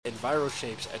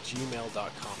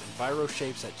enviroshapes@gmail.com.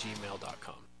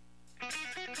 enviroshapes@gmail.com.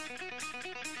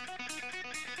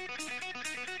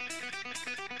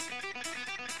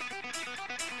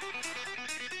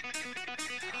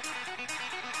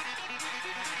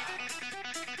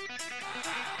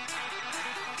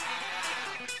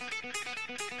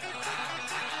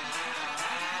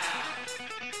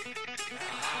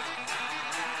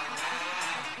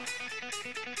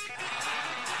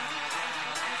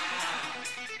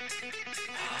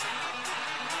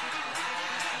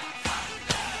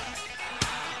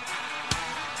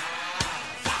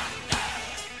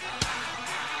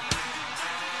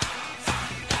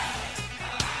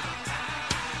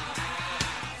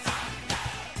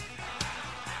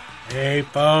 Hey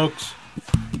folks,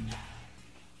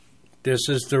 this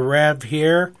is the Rev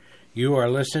here. You are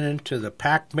listening to the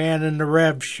Pac-Man and the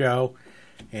Rev show,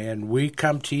 and we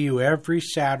come to you every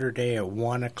Saturday at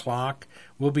 1 o'clock.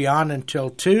 We'll be on until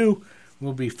 2.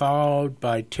 We'll be followed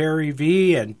by Terry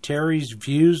V and Terry's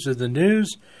Views of the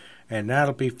News, and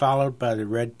that'll be followed by the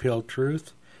Red Pill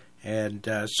Truth. And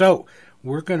so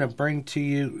we're going to bring to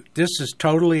you, this is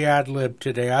totally ad-lib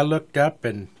today. I looked up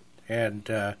and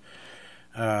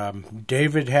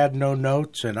David had no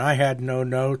notes, and I had no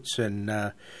notes, and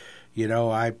I've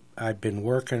been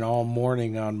working all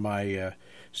morning on my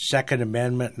Second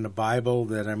Amendment in the Bible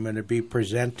that I'm going to be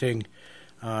presenting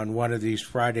on one of these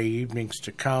Friday evenings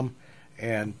to come,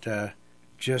 and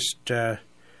just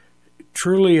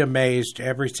truly amazed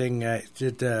everything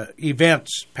the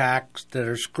events packs that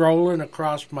are scrolling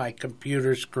across my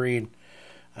computer screen.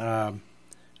 They're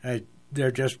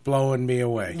just blowing me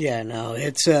away. Yeah, no,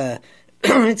 it's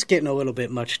it's getting a little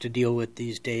bit much to deal with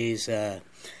these days.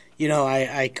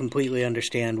 I completely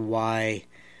understand why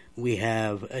we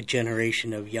have a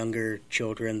generation of younger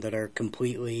children that are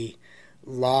completely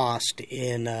lost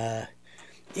in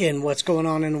what's going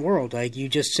on in the world. Like, you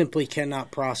just simply cannot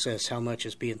process how much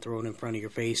is being thrown in front of your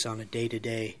face on a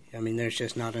day-to-day. I mean, there's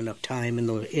just not enough time in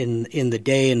the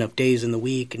day, enough days in the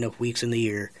week, enough weeks in the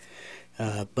year.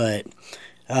 But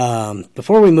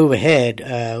before we move ahead,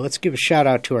 let's give a shout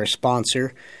out to our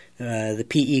sponsor, the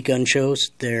PE Gun Shows.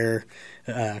 They're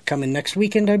coming next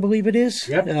weekend, I believe it is.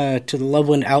 Yep. To the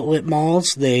Loveland Outlet Malls.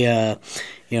 They,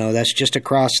 that's just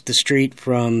across the street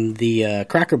from the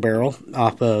Cracker Barrel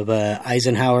off of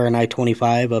Eisenhower and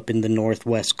I-25 up in the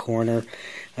northwest corner.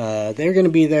 They're going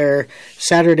to be there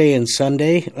Saturday and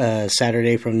Sunday.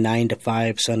 Saturday from 9 to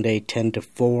 5, Sunday 10 to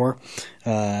 4.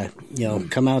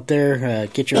 Come out there,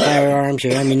 get your firearms,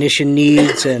 your ammunition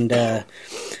needs, and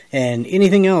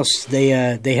anything else. They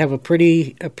have a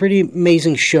pretty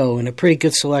amazing show and a pretty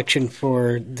good selection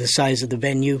for the size of the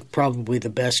venue. Probably the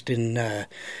best in the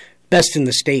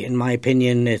state, in my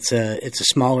opinion. It's a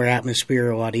smaller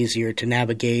atmosphere, a lot easier to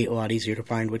navigate, a lot easier to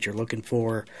find what you're looking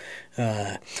for.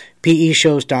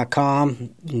 PEshows.com.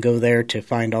 You can go there to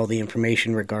find all the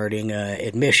information regarding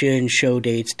admission, show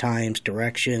dates, times,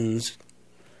 directions.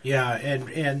 Yeah,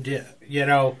 and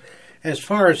as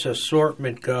far as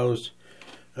assortment goes,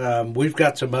 we've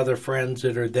got some other friends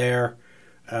that are there.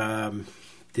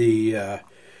 The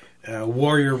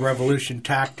Warrior Revolution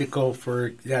Tactical,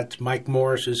 that's Mike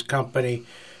Morris's company,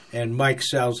 and Mike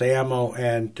sells ammo,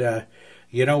 and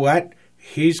you know what?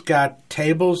 He's got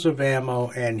tables of ammo,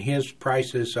 and his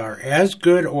prices are as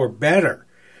good or better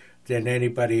than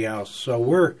anybody else.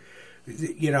 So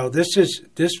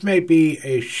this may be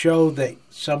a show that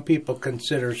some people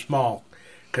consider small,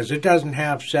 because it doesn't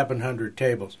have 700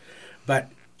 tables. But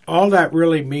all that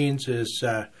really means is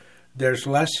there's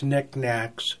less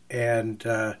knickknacks, and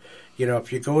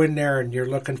if you go in there and you're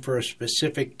looking for a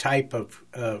specific type of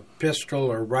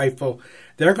pistol or rifle,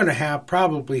 they're going to have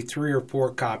probably 3 or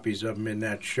 4 copies of them in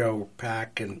that show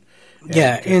pack. And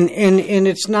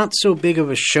it's not so big of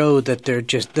a show that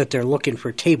they're looking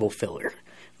for table filler,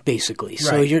 basically. Right.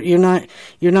 So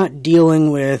you're not dealing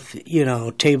with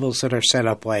tables that are set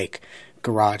up like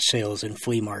garage sales and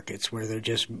flea markets where they're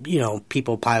just,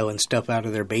 people piling stuff out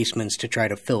of their basements to try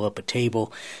to fill up a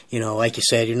table. Like you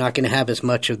said, you're not going to have as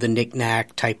much of the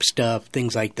knick-knack type stuff,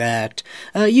 things like that.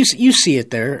 You see it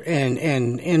there,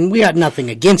 and we got nothing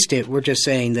against it. We're just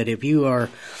saying that if you are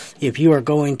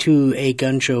going to a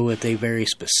gun show with a very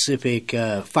specific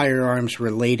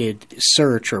firearms-related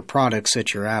search or products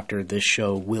that you're after, this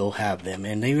show will have them,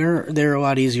 and they're a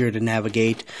lot easier to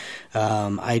navigate.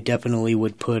 I definitely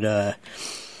would put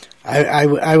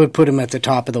I would put them at the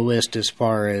top of the list as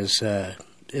far as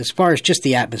just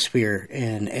the atmosphere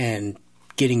and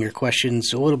getting your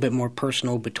questions a little bit more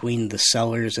personal between the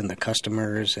sellers and the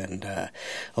customers, and a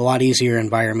lot easier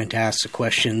environment to ask the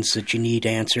questions that you need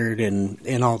answered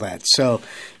and all that. So,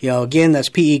 again, that's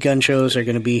PE Gun Shows are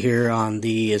going to be here on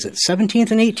is it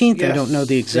 17th and 18th? Yes, I don't know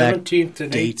the exact 17th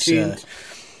and dates. 18th.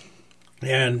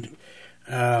 And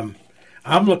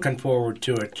I'm looking forward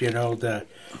to it. The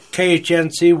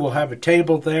KHNC will have a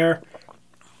table there,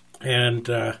 and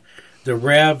the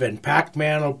Rev and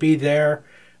Pac-Man will be there.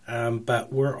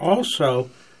 But we're also,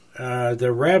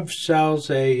 the Rev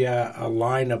sells a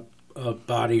line of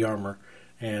body armor,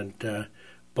 and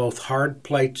both hard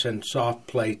plates and soft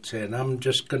plates. And I'm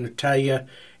just going to tell you,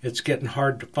 it's getting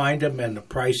hard to find them, and the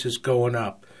price is going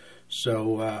up.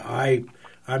 So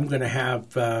I'm going to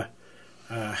have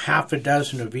half a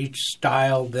dozen of each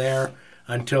style there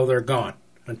until they're gone,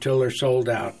 until they're sold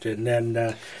out. And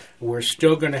then we're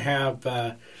still going to have,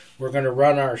 we're going to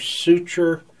run our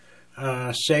suture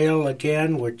sale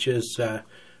again, which is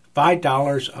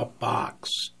 $5 a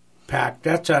box pack.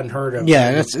 That's unheard of.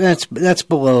 Yeah, that's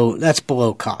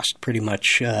below cost, pretty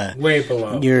much. Way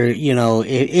below.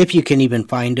 If you can even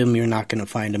find them, you're not going to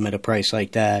find them at a price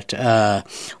like that.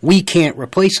 We can't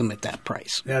replace them at that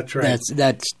price. That's right.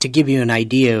 That's to give you an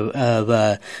idea of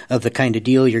the kind of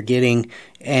deal you're getting,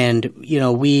 and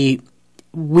we're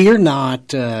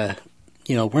not.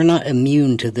 We're not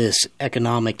immune to this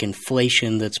economic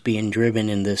inflation that's being driven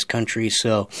in this country.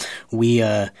 So we,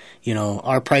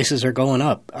 our prices are going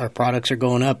up. Our products are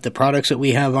going up. The products that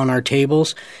we have on our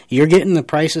tables, you're getting the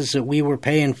prices that we were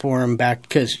paying for them back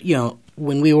because,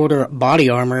 when we order body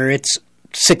armor, it's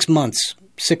 6 months.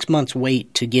 6 months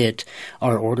wait to get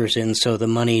our orders in. So the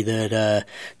money that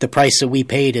the price that we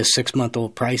paid is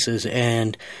 6-month-old prices,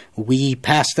 and we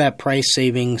pass that price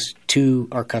savings to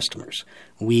our customers.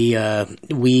 We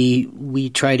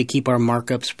try to keep our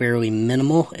markups fairly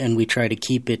minimal, and we try to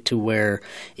keep it to where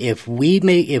if we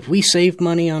save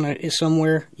money on it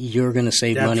somewhere, you're going to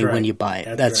save money when you buy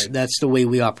it. That's the way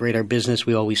we operate our business.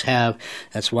 We always have.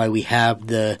 That's why we have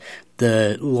the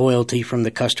loyalty from the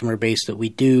customer base that we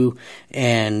do,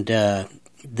 and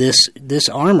this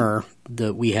armor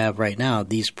that we have right now,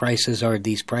 these prices are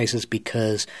these prices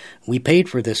because we paid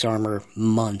for this armor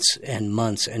months and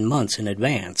months and months in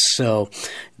advance. So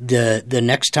the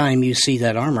next time you see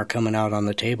that armor coming out on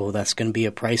the table, that's going to be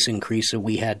a price increase that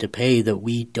we had to pay that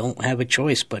we don't have a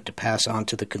choice but to pass on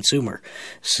to the consumer.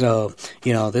 So,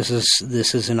 this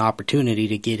is an opportunity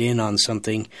to get in on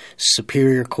something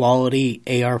superior quality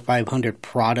AR-500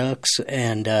 products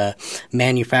and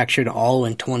manufactured all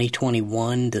in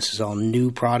 2021. This is all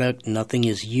new product. Nothing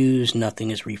is used,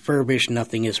 nothing is refurbished,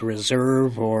 nothing is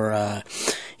reserve, or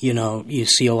you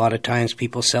see a lot of times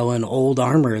people selling old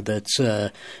armor that's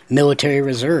military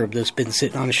reserve that's been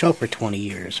sitting on a shelf for 20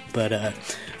 years. But all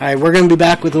right, we're going to be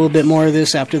back with a little bit more of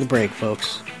this after the break,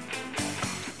 folks.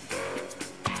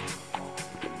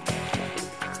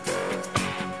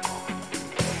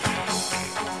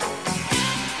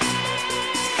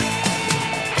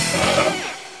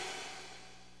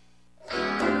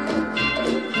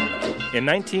 In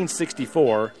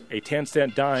 1964, a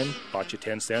 10-cent dime bought you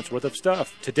 10 cents worth of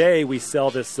stuff. Today, we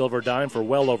sell this silver dime for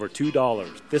well over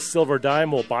 $2. This silver dime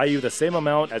will buy you the same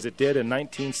amount as it did in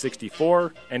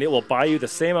 1964, and it will buy you the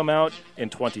same amount in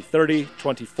 2030,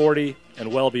 2040,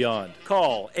 and well beyond.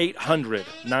 Call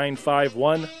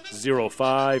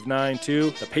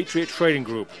 800-951-0592, the Patriot Trading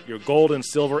Group, your gold and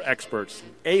silver experts.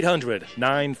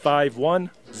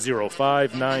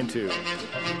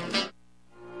 800-951-0592.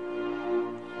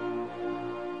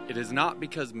 It is not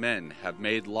because men have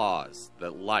made laws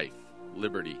that life,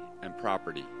 liberty, and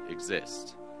property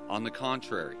exist. On the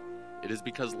contrary, it is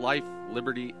because life,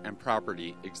 liberty, and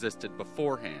property existed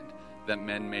beforehand that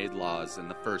men made laws in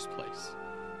the first place.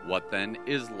 What then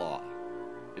is law?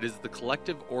 It is the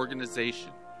collective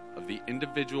organization of the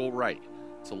individual right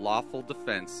to lawful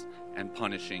defense and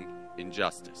punishing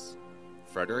injustice.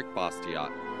 Frederick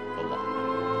Bastiat, The Law.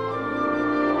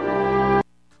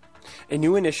 A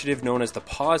new initiative known as the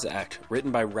PAUSE Act,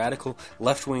 written by radical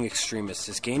left-wing extremists,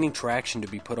 is gaining traction to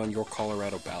be put on your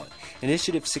Colorado ballot.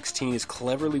 Initiative 16 is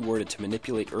cleverly worded to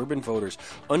manipulate urban voters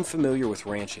unfamiliar with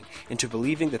ranching into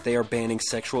believing that they are banning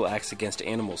sexual acts against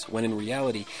animals, when in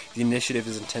reality, the initiative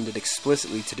is intended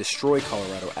explicitly to destroy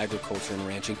Colorado agriculture and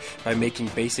ranching by making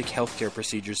basic healthcare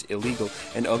procedures illegal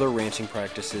and other ranching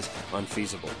practices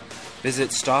unfeasible. Visit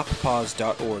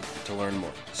stoppause.org to learn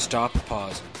more.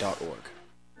 Stoppause.org.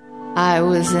 I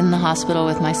was in the hospital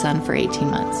with my son for 18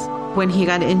 months. When he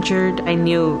got injured, I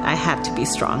knew I had to be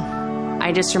strong.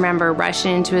 I just remember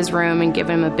rushing into his room and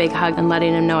giving him a big hug and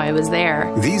letting him know I was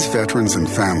there. These veterans and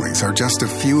families are just a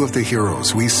few of the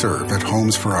heroes we serve at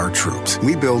Homes for Our Troops.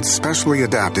 We build specially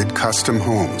adapted custom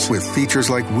homes with features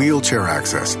like wheelchair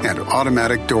access and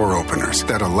automatic door openers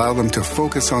that allow them to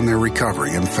focus on their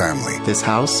recovery and family. This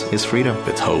house is freedom.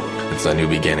 It's hope. It's a new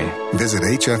beginning. Visit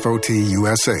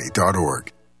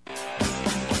hfotusa.org.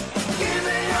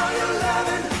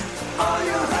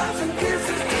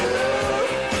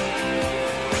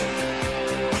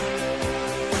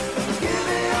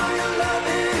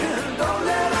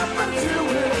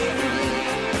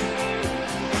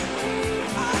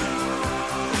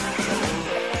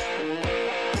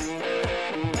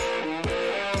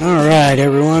 All right,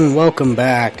 everyone, welcome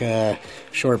back.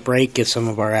 Short break, get some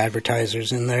of our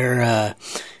advertisers in there.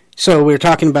 So we were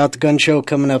talking about the gun show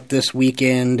coming up this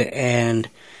weekend, and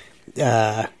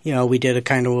we did a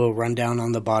kind of a rundown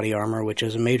on the body armor, which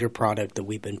is a major product that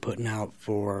we've been putting out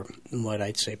for what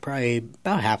I'd say probably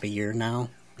about half a year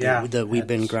now. Yeah, that we've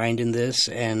been grinding this,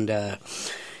 and and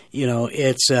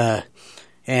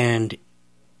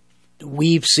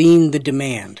we've seen the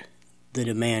demand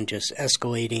just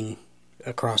escalating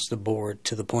across the board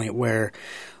to the point where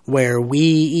we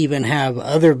even have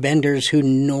other vendors who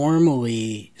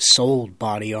normally sold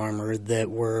body armor that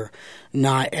were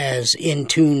not as in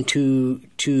tune to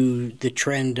the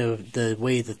trend of the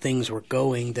way the things were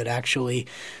going that actually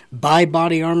buy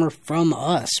body armor from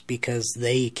us because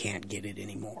they can't get it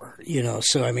anymore.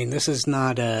 So I mean, this is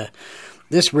not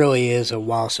this really is a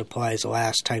while supplies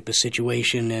last type of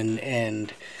situation,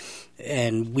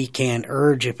 and we can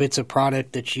urge, if it's a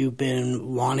product that you've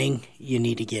been wanting, you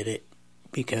need to get it,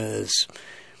 because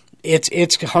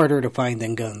it's harder to find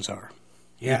than guns are.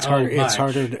 Yeah, it's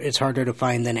harder to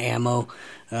find than ammo.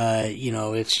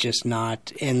 It's just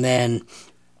not. And then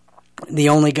the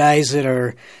only guys that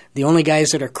are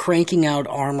cranking out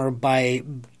armor by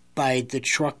the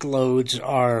truckloads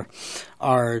are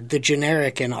the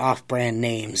generic and off-brand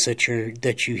names that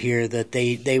you hear that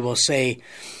they will say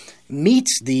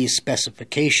meets these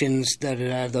specifications,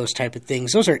 those type of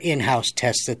things. Those are in-house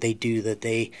tests that they do that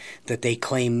they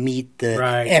claim meet the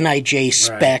NIJ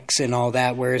specs and all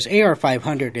that. Whereas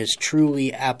AR-500 is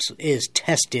truly is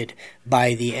tested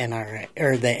by the NRA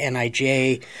or the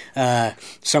NIJ.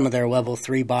 Some of their level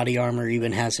 3 body armor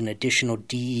even has an additional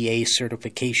DEA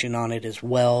certification on it as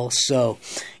well. So,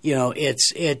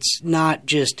 it's not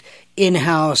just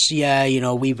in-house.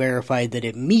 We verified that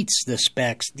it meets the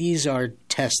specs. These are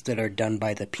tests that are done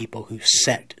by the people who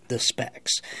set the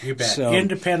specs. You bet. So,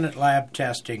 independent lab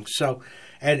testing. So,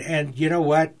 and you know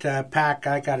what, Pac,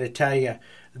 I got to tell you,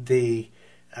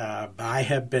 I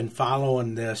have been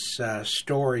following this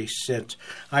story since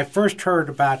I first heard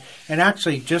about, and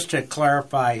actually just to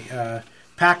clarify,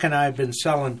 Pac and I have been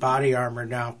selling body armor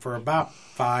now for about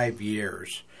 5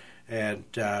 years, and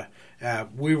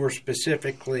we were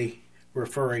specifically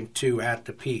referring to at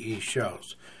the PE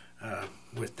shows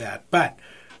with that. But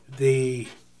as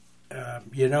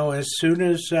soon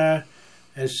as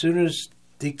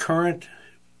the current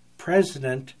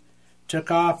president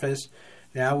took office,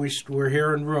 now we're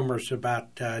hearing rumors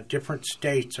about different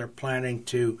states are planning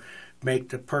to make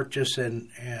the purchase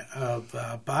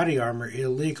of body armor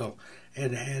illegal,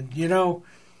 and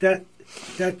that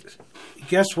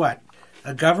guess what?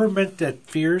 A government that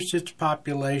fears its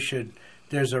population,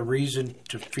 there's a reason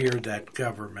to fear that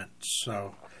government.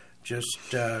 So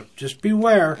just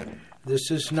beware.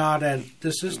 This is not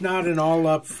an all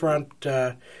up front.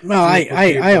 Well,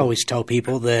 I always tell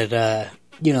people that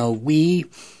we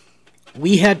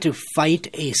had to fight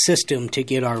a system to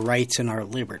get our rights and our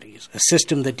liberties, a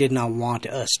system that did not want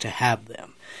us to have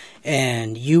them.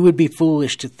 And you would be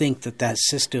foolish to think that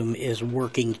system is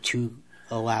working to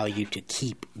allow you to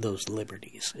keep those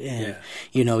liberties. And,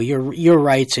 your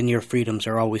rights and your freedoms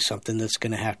are always something that's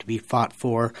going to have to be fought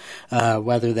for,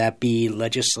 whether that be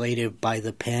legislative by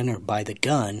the pen or by the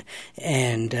gun.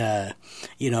 And,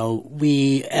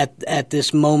 we, at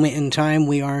this moment in time,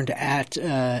 we aren't at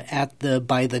the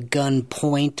by the gun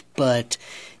point, but,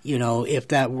 if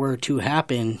that were to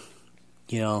happen,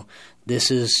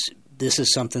 this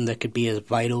is something that could be as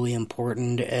vitally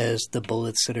important as the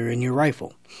bullets that are in your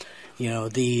rifle.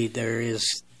 There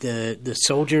is the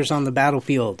soldiers on the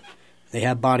battlefield. They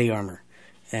have body armor,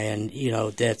 and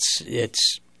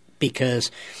it's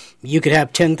because you could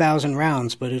have 10,000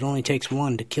 rounds, but it only takes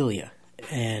one to kill you,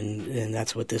 and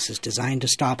that's what this is designed to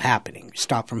stop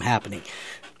from happening.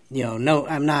 No,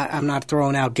 I'm not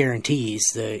throwing out guarantees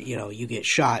that you get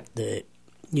shot that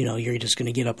you're just going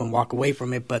to get up and walk away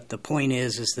from it. But the point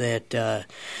is that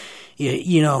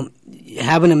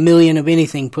having 1 million of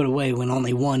anything put away when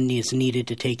only one is needed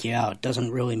to take you out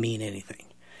doesn't really mean anything.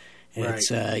 It's,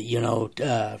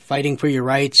 fighting for your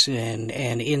rights and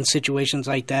in situations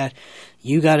like that,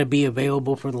 you got to be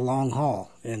available for the long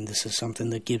haul. And this is something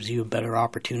that gives you a better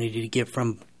opportunity to get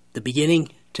from the beginning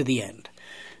to the end.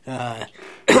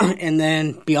 And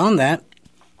then beyond that,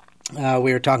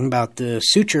 we were talking about the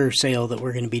suture sale that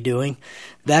we're going to be doing.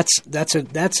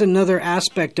 That's another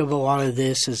aspect of a lot of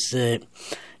this is that,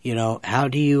 how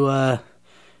do you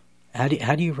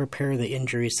repair the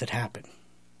injuries that happen?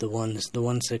 The ones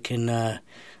that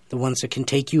can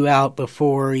take you out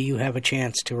before you have a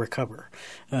chance to recover.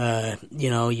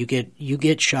 You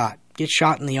get shot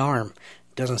in the arm.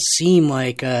 Doesn't seem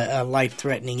like a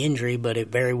life-threatening injury, but it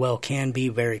very well can be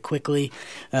very quickly.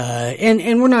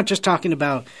 And we're not just talking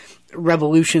about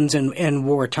revolutions and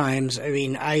war times. I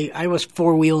mean, I was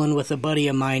four-wheeling with a buddy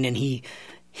of mine, and he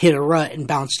hit a rut and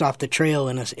bounced off the trail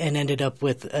and ended up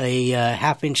with a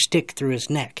half-inch stick through his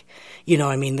neck. You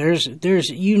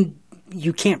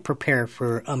can't prepare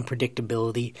for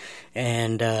unpredictability,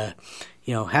 and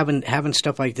having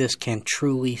stuff like this can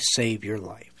truly save your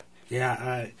life.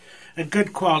 Yeah, a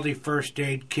good quality first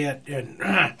aid kit,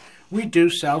 and we do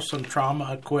sell some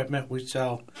trauma equipment. We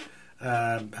sell,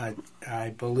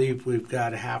 I believe we've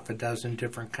got a half a dozen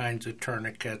different kinds of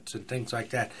tourniquets and things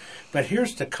like that. But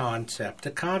here's the concept.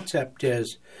 The concept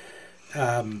is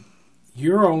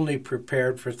you're only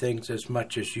prepared for things as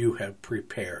much as you have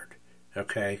prepared,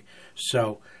 okay?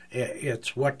 So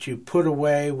it's what you put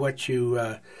away, what you...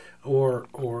 and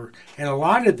a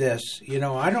lot of this,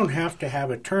 I don't have to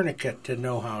have a tourniquet to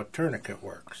know how a tourniquet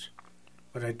works,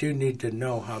 but I do need to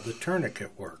know how the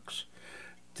tourniquet works.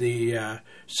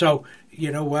 So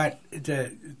you know what,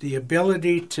 the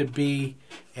ability to be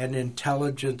an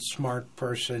intelligent, smart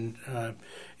person,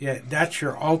 that's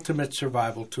your ultimate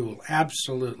survival tool,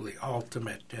 absolutely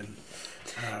ultimate. And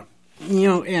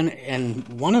and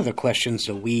one of the questions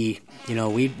that we've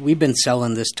been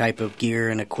selling this type of gear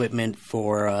and equipment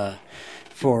for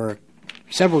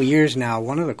several years now.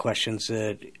 One of the questions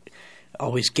that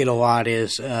always get a lot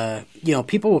is,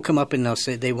 people will come up and they'll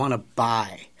say they want to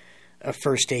buy a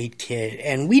first aid kit,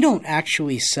 and we don't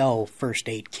actually sell first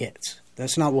aid kits.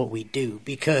 That's not what we do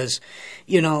because,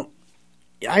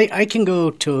 I can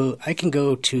go to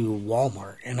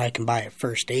Walmart and I can buy a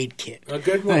first aid kit. A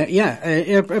good one,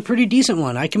 a pretty decent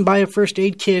one. I can buy a first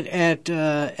aid kit at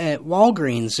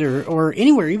Walgreens or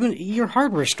anywhere. Even your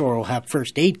hardware store will have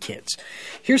first aid kits.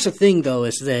 Here's the thing, though,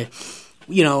 is that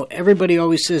everybody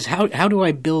always says, how do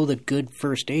I build a good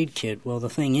first aid kit? Well, the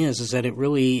thing is that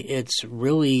it's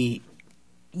really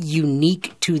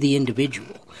unique to the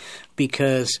individual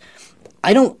because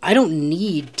I don't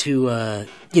need to, a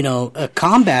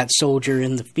combat soldier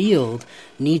in the field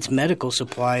needs medical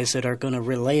supplies that are going to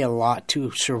relay a lot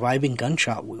to surviving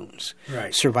gunshot wounds,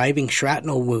 right, surviving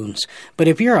shrapnel wounds. But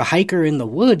if you're a hiker in the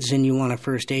woods and you want a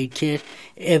first aid kit,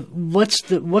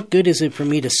 what good is it for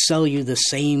me to sell you the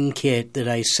same kit that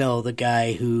I sell the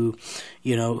guy who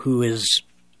is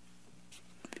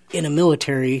in a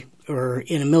military or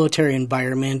in a military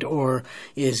environment or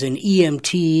is an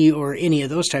EMT or any of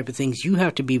those type of things? You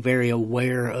have to be very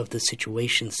aware of the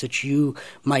situations that you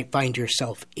might find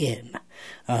yourself in.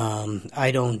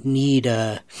 I don't need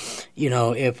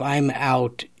if I'm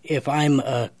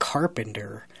a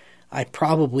carpenter, I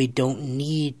probably don't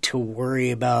need to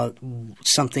worry about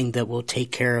something that will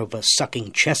take care of a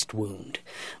sucking chest wound.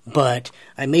 But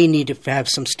I may need to have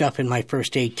some stuff in my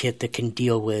first aid kit that can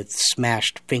deal with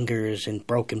smashed fingers and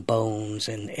broken bones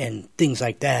and things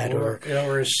like that. Or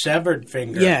a severed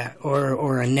finger. Yeah,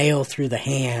 or a nail through the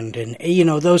hand and,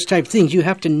 those type of things. You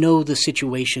have to know the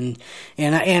situation.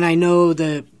 And I know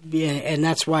and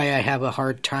that's why I have a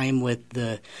hard time with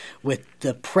the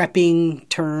prepping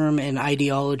term and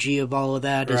ideology of all of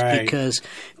that is right. Because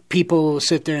people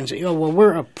sit there and say, "Oh, well,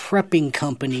 we're a prepping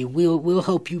company. We'll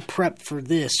help you prep for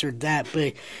this or that."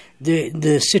 But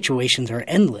the situations are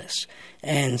endless,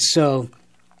 and so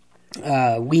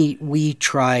we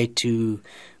try to.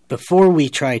 Before we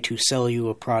try to sell you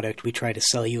a product, we try to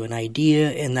sell you an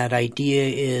idea, and that idea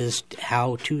is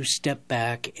how to step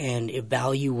back and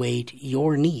evaluate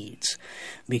your needs,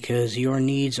 because your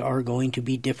needs are going to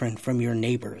be different from your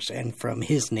neighbors and from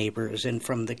his neighbors and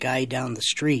from the guy down the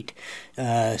street.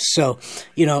 So,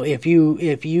 if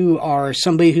you are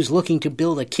somebody who's looking to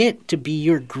build a kit to be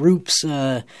your group's,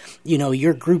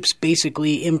 your group's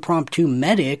basically impromptu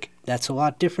medic, That's a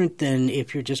lot different than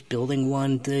if you're just building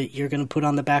one that you're going to put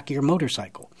on the back of your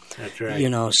motorcycle. That's right. You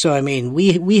know, so I mean,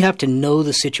 we have to know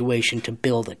the situation to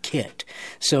build a kit.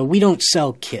 So we don't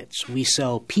sell kits. We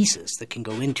sell pieces that can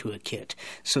go into a kit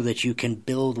so that you can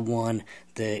build one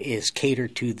that is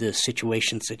catered to the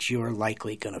situations that you're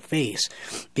likely going to face.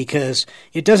 Because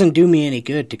it doesn't do me any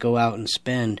good to go out and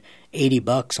spend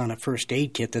 $80 on a first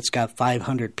aid kit that's got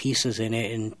 500 pieces in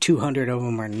it and 200 of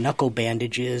them are knuckle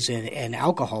bandages and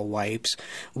alcohol wipes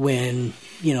when,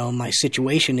 you know, my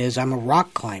situation is I'm a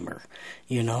rock climber.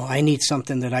 You know, I need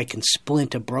something that I can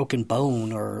splint a broken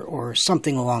bone or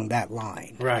something along that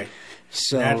line. Right.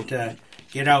 So, that,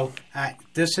 you know,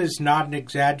 this is not an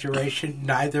exaggeration.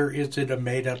 Neither is it a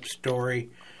made-up story.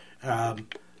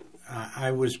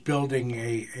 I was building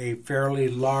a fairly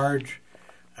large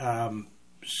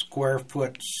square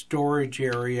foot storage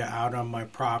area out on my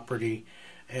property,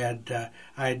 and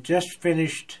I had just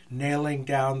finished nailing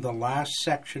down the last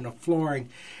section of flooring,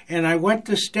 and I went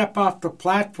to step off the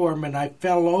platform and I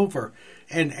fell over,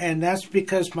 and that's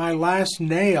because my last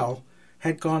nail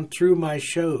had gone through my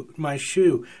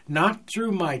shoe, not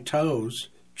through my toes,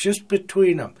 just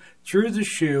between them, through the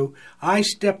shoe. I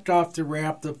stepped off the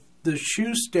ramp, the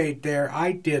shoe stayed there,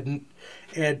 I didn't,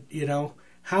 and you know,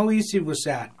 how easy was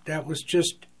that? That was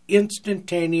just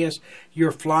instantaneous.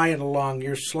 You're flying along.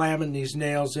 You're slamming these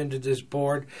nails into this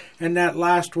board. And that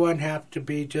last one happened to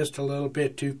be just a little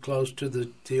bit too close to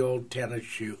the old tennis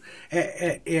shoe.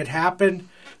 It happened.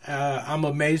 I'm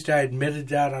amazed I admitted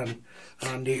that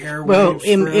on the airwaves. Well,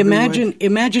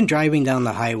 imagine driving down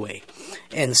the highway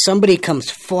and somebody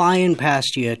comes flying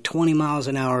past you at 20 miles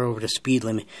an hour over the speed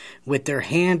limit with their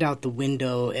hand out the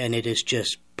window and it is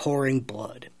just pouring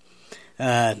blood.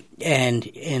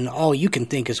 And all you can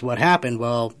think is what happened.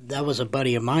 Well, that was a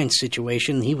buddy of mine's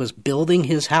situation. He was building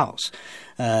his house.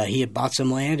 He had bought some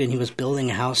land and he was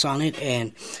building a house on it,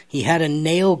 and he had a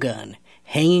nail gun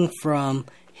hanging from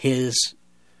his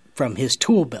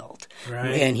tool belt.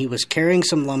 Right. And he was carrying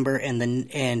some lumber,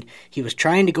 and he was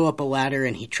trying to go up a ladder,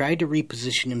 and he tried to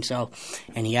reposition himself,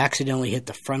 and he accidentally hit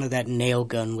the front of that nail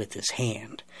gun with his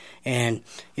hand. And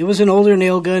it was an older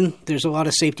nail gun. There's a lot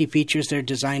of safety features that are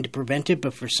designed to prevent it,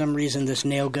 but for some reason this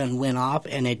nail gun went off,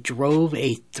 and it drove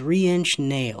a 3-inch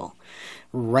nail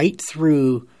right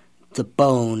through the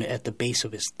bone at the base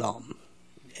of his thumb.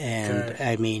 And,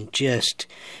 I mean,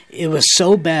 it was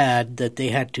so bad that they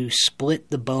had to split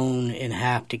the bone in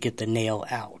half to get the nail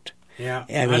out. Yeah,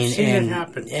 I've seen it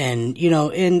happen. And, you know,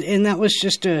 and that was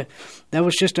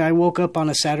just I woke up on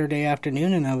a Saturday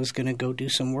afternoon and I was going to go do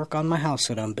some work on my house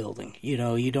that I'm building. You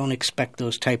know, you don't expect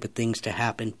those type of things to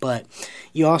happen, but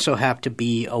you also have to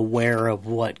be aware of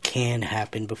what can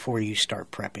happen before you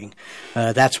start prepping.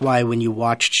 That's why when you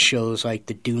watched shows like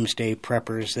the Doomsday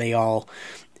Preppers,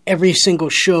 every single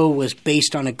show was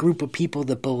based on a group of people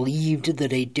that believed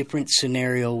that a different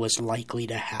scenario was likely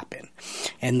to happen.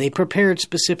 And they prepared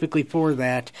specifically for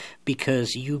that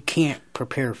because you can't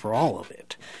prepare for all of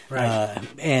it.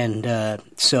 Right.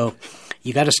 So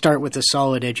you got to start with a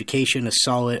solid education, a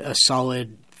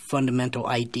solid fundamental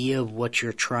idea of what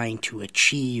you're trying to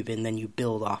achieve, and then you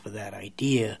build off of that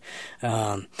idea.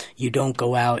 You don't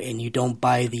go out and you don't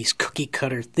buy these cookie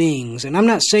cutter things. And I'm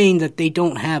not saying that they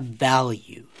don't have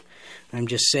value. I'm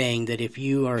just saying that if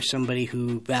you are somebody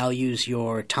who values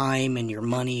your time and your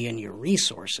money and your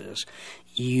resources,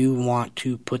 you want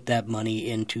to put that money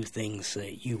into things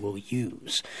that you will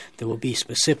use, that will be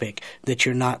specific, that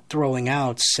you're not throwing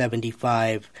out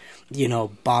 75,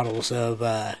 bottles of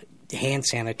hand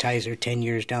sanitizer 10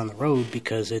 years down the road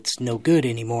because it's no good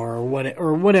anymore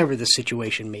or whatever the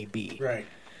situation may be. Right.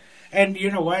 And you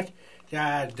know what?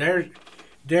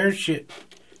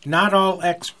 Not all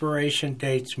expiration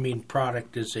dates mean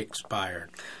product is expired.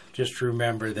 Just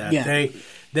remember that. Yeah.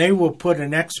 They will put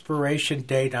an expiration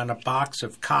date on a box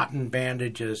of cotton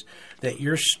bandages that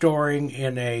you're storing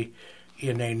in a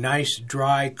nice,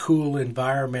 dry, cool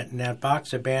environment, and that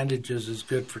box of bandages is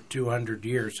good for 200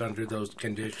 years under those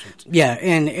conditions. Yeah,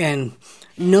 and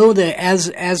know that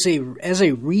as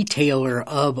a retailer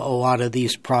of a lot of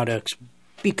these products,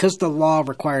 because the law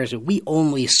requires it, we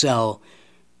only sell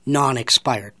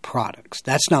non-expired products.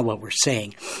 That's not what we're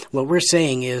saying. What we're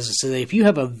saying is that if you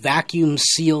have a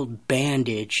vacuum-sealed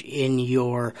bandage in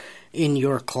your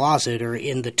closet or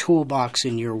in the toolbox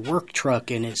in your work truck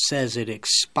and it says it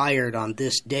expired on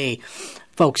this day,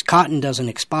 folks, cotton doesn't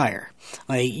expire.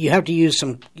 You have to use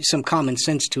some common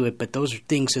sense to it, but those are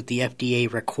things that the FDA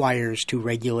requires to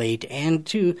regulate and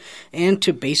to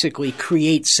basically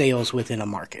create sales within a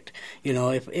market.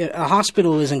 If a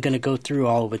hospital isn't going to go through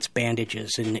all of its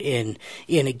bandages in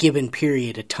a given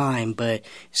period of time, but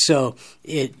so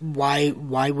why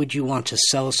would you want to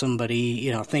sell somebody?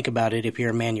 Think about it. If you're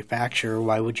a manufacturer,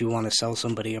 why would you want to sell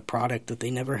somebody a product that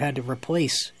they never had to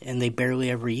replace and they barely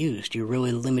ever used? You're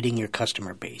really limiting your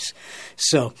customer base.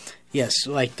 So yes,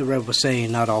 like the Rev was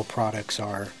saying, not all products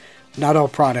are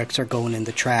going in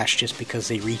the trash just because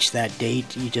they reach that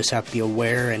date. You just have to be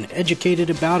aware and educated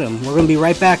about them. We're going to be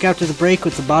right back after the break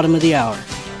with the bottom of the hour.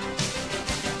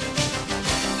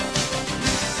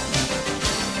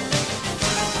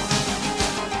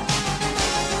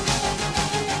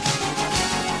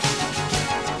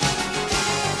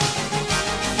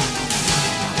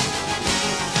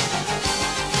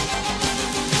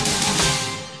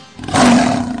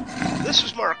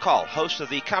 Call, host of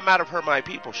the Come Out of Her My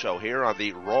People show here on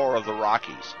the Roar of the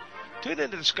Rockies. Tune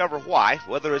in to discover why,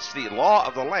 whether it's the law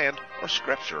of the land or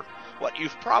scripture, what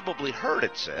you've probably heard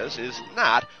it says is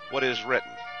not what is written.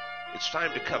 It's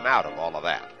time to come out of all of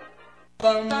that.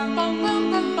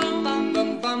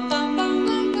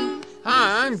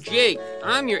 Hi, I'm Jake.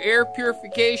 I'm your air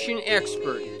purification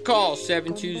expert. Call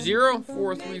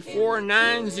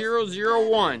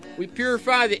 720-434-9001. We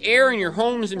purify the air in your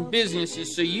homes and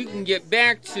businesses so you can get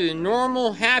back to a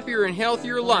normal, happier, and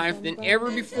healthier life than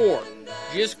ever before.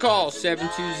 Just call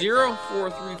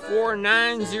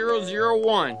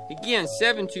 720-434-9001. Again,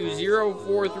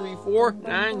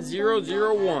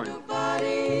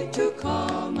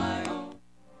 720-434-9001.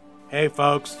 Hey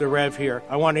folks, the Rev here.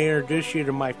 I want to introduce you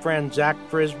to my friend Zach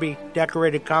Frisbee,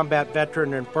 decorated combat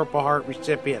veteran and Purple Heart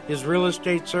recipient. His real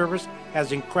estate service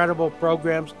has incredible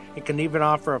programs and can even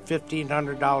offer a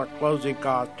 $1,500 closing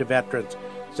cost to veterans.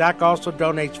 Zach also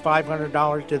donates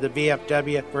 $500 to the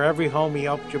VFW for every home he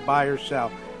helps you buy or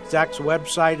sell. Zach's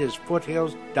website is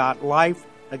foothills.life.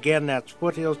 Again, that's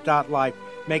foothills.life.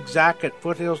 Make Zach at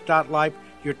foothills.life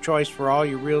your choice for all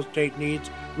your real estate needs,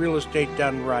 real estate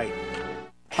done right.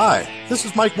 Hi, this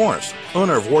is Mike Morris,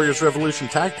 owner of Warriors Revolution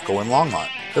Tactical in Longmont.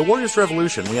 At Warriors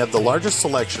Revolution, we have the largest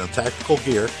selection of tactical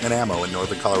gear and ammo in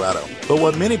northern Colorado. But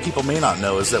what many people may not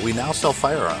know is that we now sell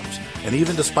firearms. And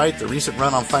even despite the recent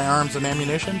run on firearms and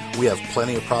ammunition, we have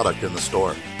plenty of product in the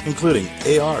store, including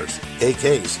ARs,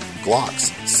 AKs,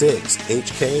 Glocks, SIGs,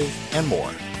 HK, and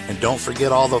more. And don't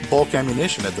forget all the bulk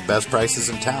ammunition at the best prices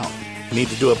in town. Need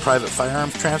to do a private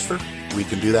firearms transfer? We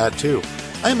can do that too.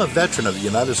 I am a veteran of the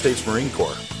United States Marine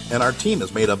Corps, and our team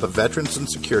is made up of veterans and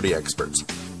security experts,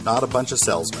 not a bunch of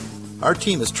salesmen. Our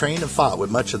team is trained and fought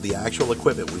with much of the actual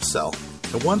equipment we sell.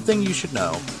 And one thing you should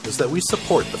know is that we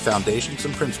support the foundations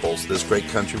and principles this great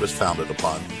country was founded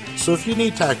upon. So if you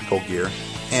need tactical gear,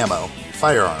 ammo,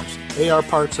 firearms, AR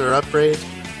parts or upgrades,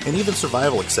 and even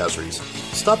survival accessories,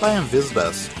 stop by and visit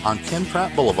us on Ken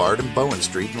Pratt Boulevard and Bowen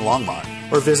Street in Longmont,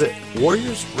 or visit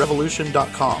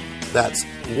warriorsrevolution.com. That's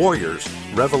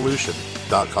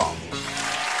warriorsrevolution.com.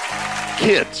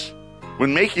 Kids,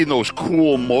 when making those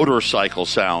cool motorcycle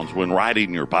sounds when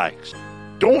riding your bikes,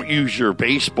 don't use your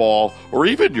baseball or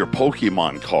even your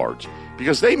Pokemon cards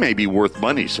because they may be worth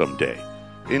money someday.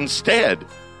 Instead,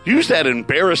 use that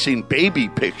embarrassing baby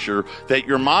picture that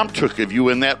your mom took of you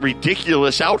in that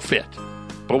ridiculous outfit.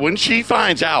 But when she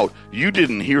finds out, you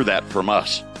didn't hear that from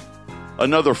us.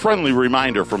 Another friendly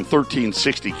reminder from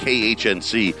 1360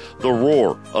 KHNC, the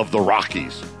Roar of the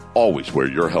Rockies. Always wear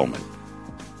your helmet.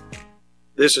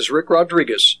 This is Rick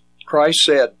Rodriguez. Christ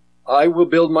said, I will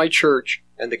build my church,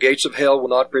 and the gates of hell will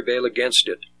not prevail against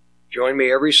it. Join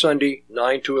me every Sunday,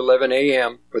 9 to 11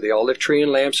 a.m. for the Olive Tree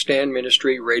and Lampstand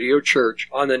Ministry Radio Church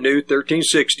on the new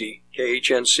 1360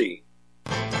 KHNC.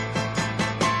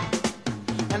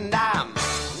 And I'm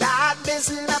not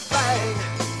missing a thing.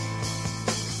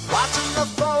 Watching the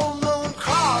full moon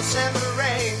cross in the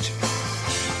range,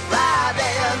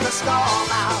 riding the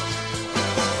storm out,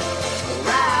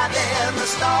 riding the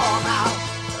storm out,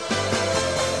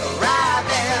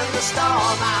 riding the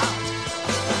storm out,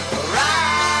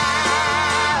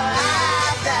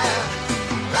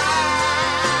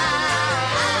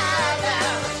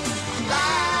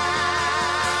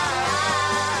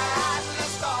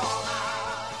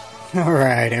 All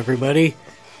right, everybody.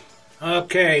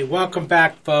 Okay, welcome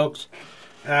back, folks.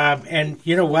 And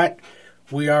you know what?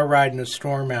 We are riding the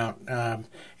storm out.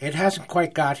 It hasn't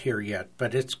quite got here yet,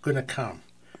 but it's going to come.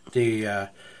 All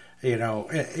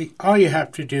you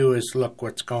have to do is look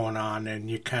what's going on, and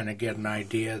you kind of get an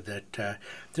idea that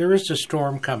there is a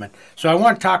storm coming. So I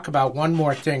want to talk about one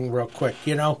more thing real quick.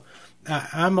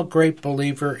 I'm a great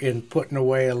believer in putting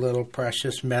away a little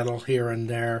precious metal here and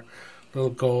there, little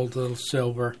gold, little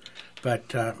silver,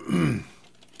 but you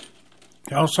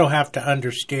also have to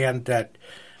understand that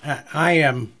I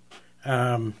am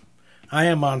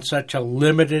on such a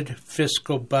limited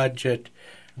fiscal budget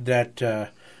that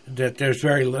that there's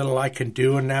very little I can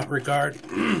do in that regard.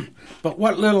 But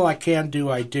what little I can do,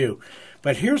 I do.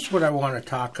 But here's what I want to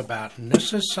talk about, and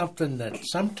this is something that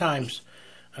sometimes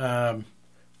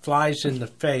flies in the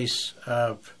face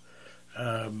of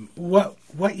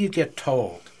what you get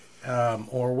told,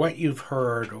 or what you've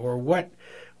heard, or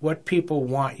what people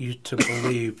want you to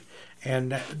believe.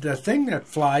 And the thing that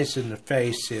flies in the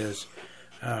face is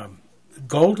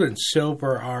gold and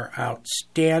silver are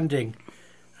outstanding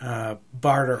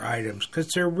barter items because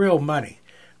they're real money,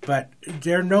 but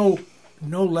they're no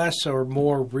less or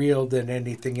more real than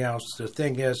anything else. The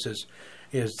thing is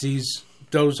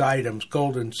those items,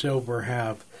 gold and silver,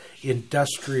 have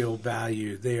industrial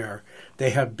value.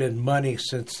 They have been money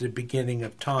since the beginning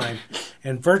of time,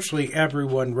 and virtually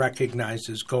everyone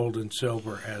recognizes gold and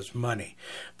silver as money.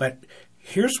 But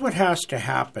here's what has to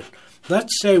happen.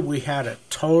 Let's say we had a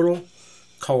total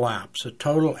collapse, a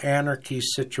total anarchy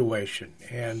situation,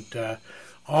 and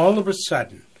all of a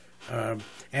sudden, and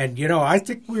I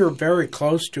think we were very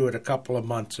close to it a couple of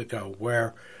months ago,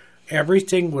 where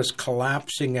everything was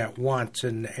collapsing at once,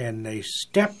 and they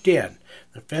stepped in.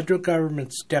 The federal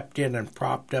government stepped in and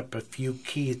propped up a few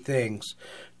key things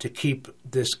to keep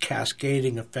this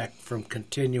cascading effect from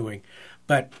continuing.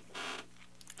 But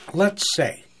let's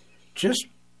say, just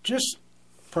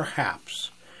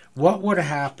perhaps, what would have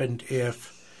happened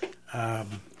if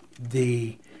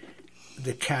the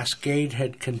cascade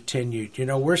had continued?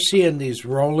 We're seeing these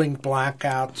rolling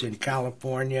blackouts in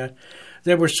California.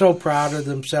 They were so proud of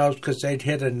themselves because they'd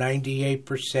hit a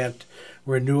 98%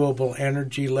 renewable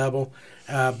energy level.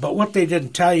 But what they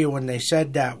didn't tell you when they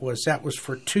said that was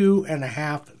for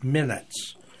 2.5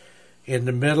 minutes in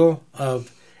the middle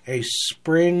of a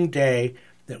spring day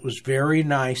that was very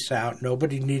nice out.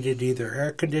 Nobody needed either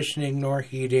air conditioning nor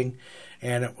heating,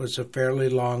 and it was a fairly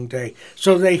long day.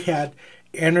 So they had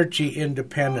energy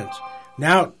independence.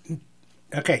 Now,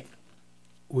 okay,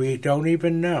 we don't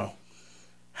even know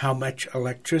how much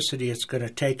electricity it's going to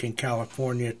take in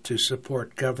California to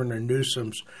support Governor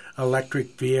Newsom's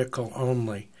electric vehicle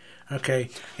only. Okay.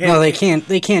 No, they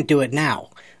can't do it now.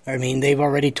 I mean, they've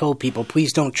already told people,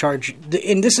 please don't charge.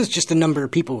 And this is just the number of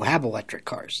people who have electric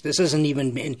cars. This isn't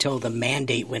even until the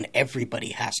mandate when everybody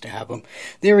has to have them.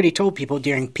 They already told people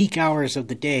during peak hours of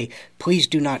the day, please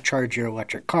do not charge your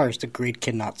electric cars. The grid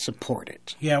cannot support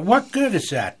it. Yeah, what good is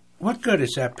that? What good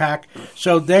is that, Pac?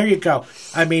 So there you go.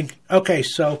 I mean, okay,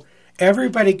 so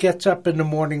everybody gets up in the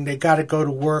morning. They got to go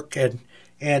to work,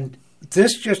 and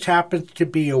this just happens to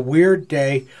be a weird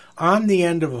day on the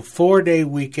end of a 4-day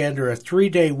weekend or a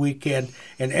 3-day weekend,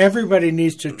 and everybody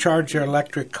needs to charge their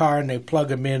electric car, and they plug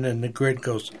them in, and the grid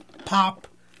goes pop,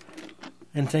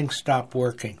 and things stop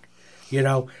working.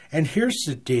 And here's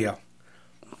the deal: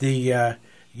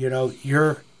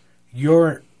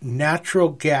 your natural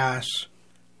gas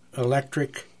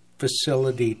electric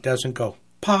facility doesn't go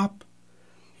pop.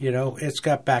 It's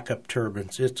got backup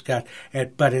turbines.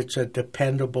 But it's a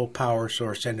dependable power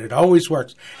source, and it always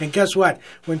works. And guess what?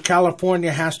 When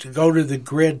California has to go to the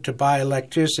grid to buy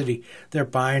electricity, they're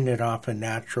buying it off of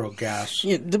natural gas.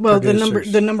 Yeah,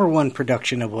 the number one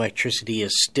production of electricity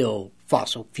is still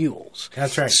fossil fuels.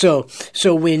 That's right. So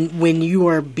when you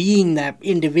are being that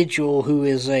individual who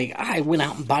is like, I went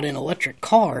out and bought an electric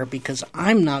car because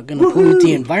I'm not going to pollute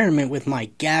the environment with my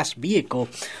gas vehicle,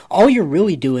 all you're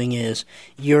really doing is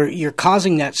you're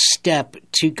causing that step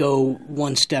to go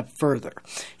one step further.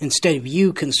 Instead of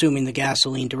you consuming the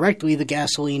gasoline directly, the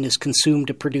gasoline is consumed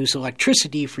to produce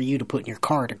electricity for you to put in your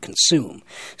car to consume.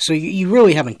 So you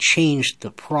really haven't changed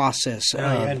the process,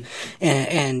 and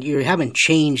you haven't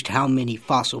changed how many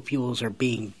fossil fuels are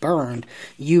being burned.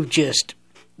 You've just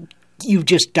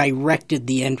directed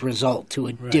the end result to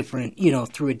a different,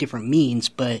 through a different means.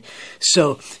 But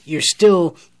so you're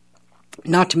still,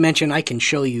 not to mention, I can't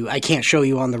show you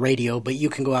on the radio, but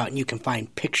you can go out and you can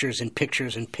find pictures and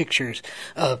pictures and pictures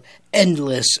of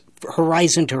endless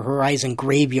horizon to horizon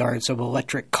graveyards of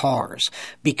electric cars,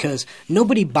 because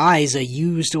nobody buys a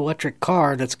used electric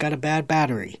car that's got a bad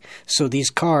battery. So these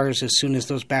cars, as soon as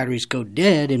those batteries go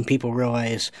dead and people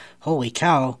realize, holy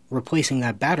cow, replacing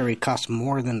that battery costs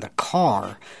more than the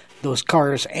car, those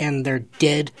cars and their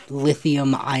dead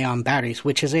lithium-ion batteries,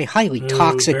 which is a highly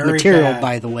toxic material,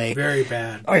 by the way, very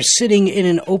bad, are sitting in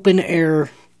an open-air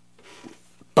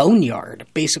boneyard,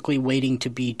 basically waiting to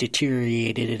be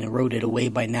deteriorated and eroded away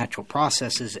by natural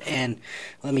processes. And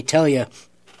let me tell you,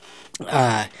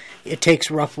 it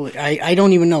takes roughly, I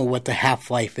don't even know what the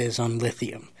half-life is on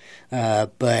lithium,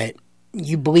 but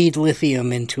you bleed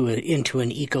lithium into an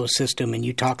ecosystem and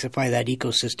you toxify that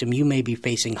ecosystem, you may be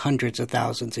facing hundreds of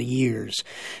thousands of years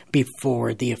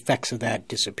before the effects of that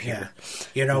disappear.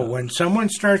 Yeah. When someone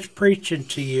starts preaching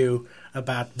to you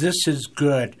about this is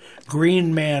good,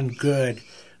 green man good,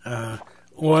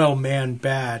 oil man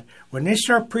bad, when they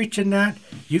start preaching that,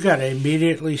 you got to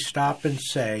immediately stop and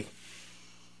say,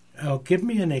 oh, give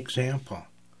me an example.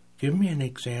 Give me an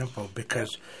example,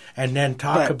 and then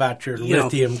talk about your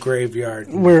lithium graveyard.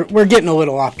 We're getting a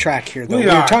little off track here, though.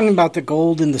 We're talking about the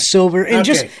gold and the silver, and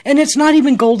and it's not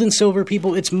even gold and silver,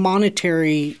 people. It's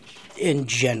monetary in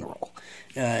general.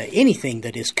 Anything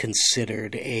that is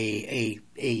considered a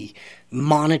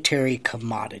monetary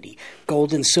commodity.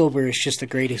 Gold and silver is just the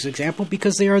greatest example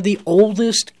because they are the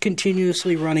oldest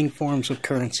continuously running forms of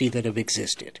currency that have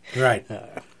existed. Right.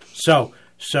 So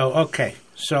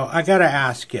I got to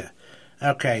ask you,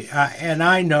 okay, and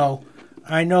I know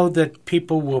that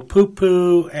people will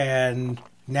poo-poo and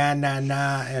na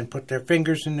and put their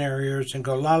fingers in their ears and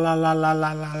go la la la la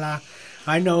la la la.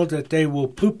 I know that they will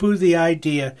poo-poo the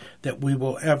idea that we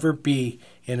will ever be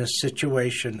in a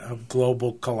situation of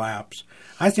global collapse.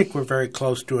 I think we're very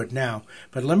close to it now.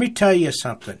 But let me tell you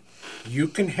something. You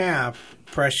can have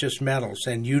precious metals,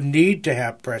 and you need to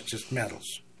have precious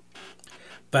metals.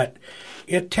 But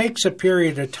it takes a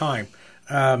period of time.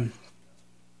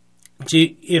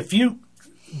 If you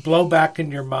blow back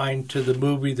in your mind to the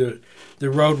movie The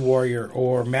Road Warrior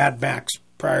or Mad Max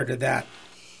prior to that,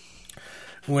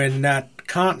 when that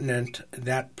continent,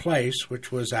 that place,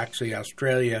 which was actually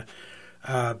Australia,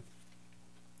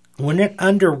 when it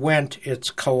underwent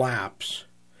its collapse,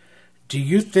 do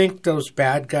you think those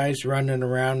bad guys running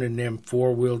around in them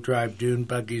four-wheel drive dune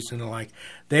buggies and the like,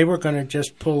 they were going to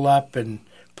just pull up and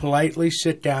politely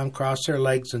sit down, cross their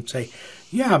legs, and say,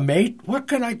 yeah, mate, what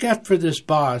can I get for this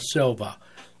bar of silver?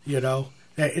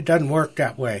 It doesn't work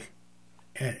that way.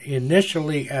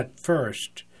 Initially, at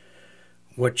first,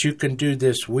 what you can do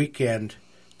this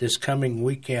coming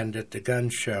weekend at the gun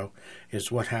show,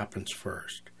 is what happens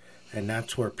first. And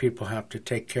that's where people have to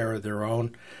take care of their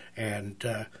own and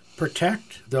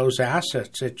protect those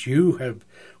assets that you have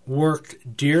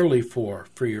worked dearly for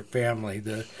your family.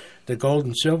 The gold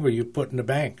and silver you put in the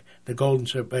bank. The gold and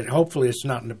silver, but hopefully it's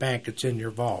not in the bank, it's in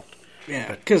your vault.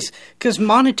 Yeah, because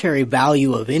monetary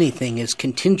value of anything is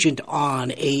contingent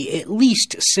on a at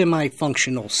least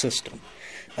semi-functional system.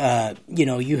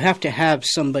 You have to have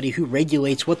somebody who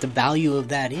regulates what the value of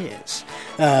that is.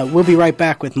 We'll be right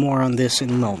back with more on this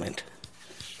in a moment.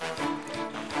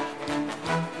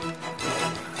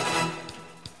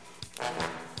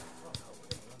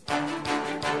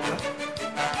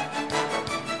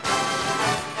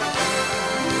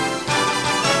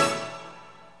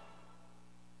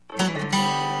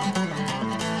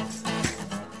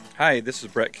 Hi, this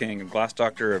is Brett King, Glass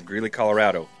Doctor of Greeley,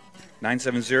 Colorado.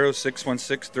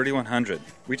 970-616-3100.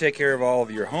 We take care of all of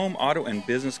your home, auto, and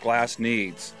business glass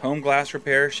needs. Home glass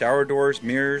repair, shower doors,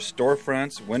 mirrors,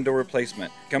 storefronts, window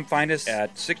replacement. Come find us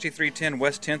at 6310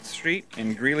 West 10th Street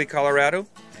in Greeley, Colorado.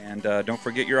 And don't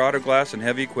forget your auto glass and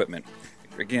heavy equipment.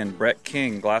 Again, Brett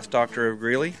King, Glass Doctor of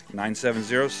Greeley,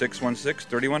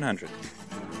 970-616-3100.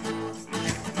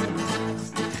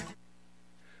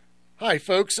 Hi,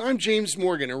 folks. I'm James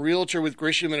Morgan, a realtor with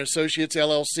Grisham & Associates,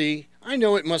 LLC. I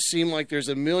know it must seem like there's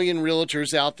a million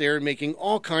realtors out there making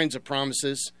all kinds of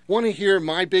promises. Want to hear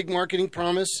my big marketing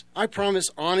promise? I promise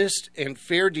honest and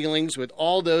fair dealings with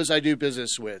all those I do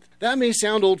business with. That may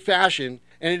sound old-fashioned,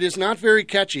 and it is not very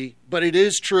catchy, but it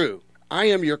is true. I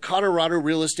am your Colorado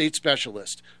real estate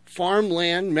specialist. Farm,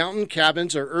 land, mountain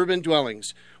cabins, or urban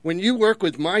dwellings. When you work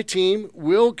with my team,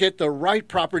 we'll get the right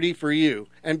property for you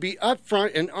and be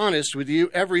upfront and honest with you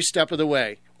every step of the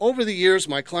way. Over the years,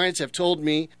 my clients have told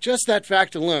me just that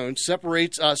fact alone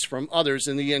separates us from others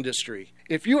in the industry.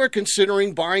 If you are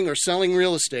considering buying or selling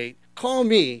real estate, call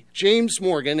me, James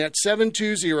Morgan, at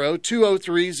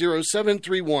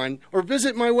 720-203-0731 or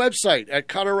visit my website at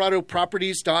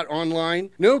coloradoproperties.online.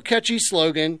 No catchy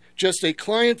slogan, just a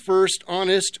client-first,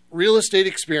 honest real estate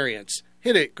experience.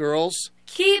 Hit it, girls.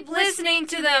 Keep listening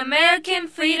to the American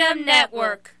Freedom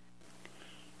Network.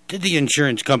 Did the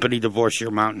insurance company divorce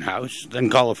your mountain house? Then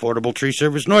call Affordable Tree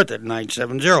Service North at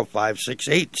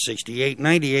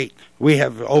 970-568-6898. We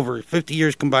have over 50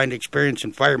 years combined experience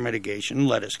in fire mitigation.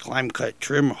 Let us climb, cut,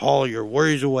 trim, haul your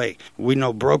worries away. We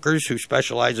know brokers who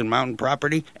specialize in mountain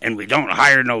property, and we don't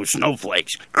hire no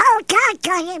snowflakes. Oh,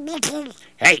 God, Mickey.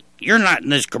 Hey, you're not in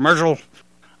this commercial.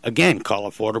 Again, call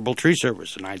Affordable Tree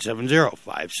Service at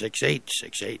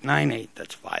 970-568-6898.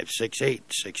 That's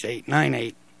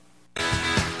 568-6898.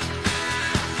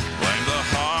 Blame the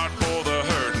heart for the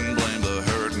hurting, blame the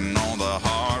hurting on the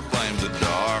heart, blame the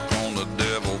dark on the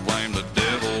devil on the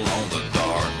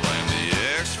dark, blame the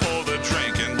ex for the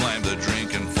drinking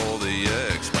for the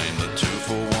ex, blame the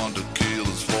 2-for-1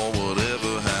 tequilas for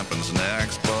whatever happens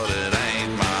next, but it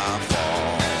ain't my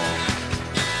fault.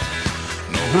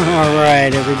 All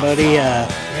right, everybody,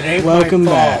 welcome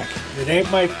back. It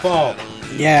ain't my fault.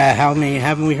 Yeah,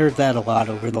 haven't we heard that a lot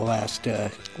over the last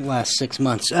 6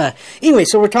 months? Anyway,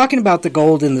 so we're talking about the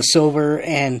gold and the silver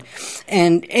and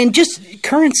just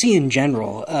currency in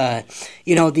general.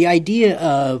 The idea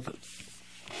of,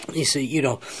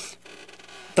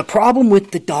 the problem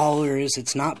with the dollar is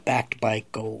it's not backed by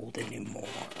gold anymore.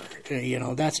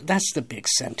 That's the big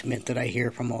sentiment that I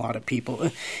hear from a lot of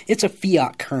people. It's a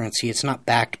fiat currency. It's not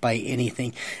backed by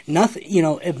anything. Nothing.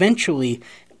 Eventually,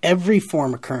 every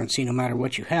form of currency, no matter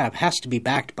what you have, has to be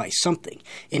backed by something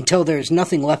until there's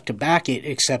nothing left to back it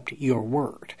except your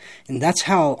word. And that's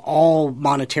how all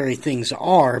monetary things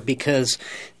are, because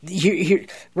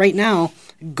right now,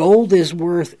 gold is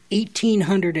worth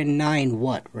 1,809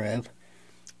 what, Rev?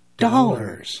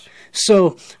 Dollars.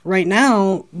 So right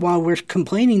now, while we're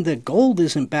complaining that gold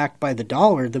isn't backed by the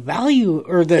dollar, the value,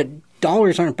 or the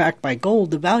dollars aren't backed by gold,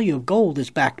 the value of gold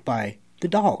is backed by the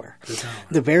dollar.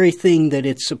 The very thing that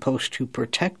it's supposed to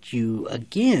protect you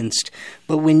against.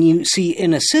 But when you see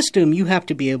in a system, you have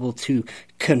to be able to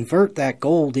convert that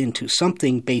gold into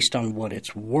something based on what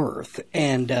it's worth.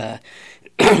 And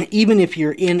even if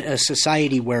you're in a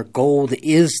society where gold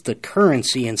is the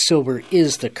currency and silver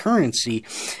is the currency,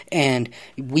 and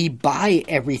we buy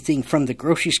everything from the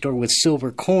grocery store with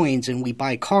silver coins and we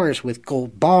buy cars with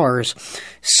gold bars,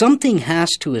 something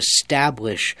has to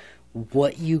establish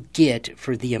what you get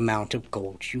for the amount of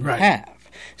gold you have.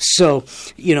 So,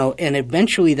 and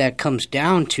eventually that comes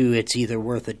down to it's either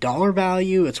worth a dollar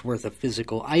value, it's worth a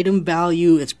physical item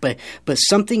value, but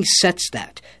something sets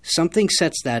that. Something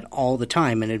sets that all the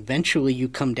time, and eventually you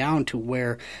come down to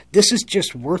where this is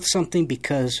just worth something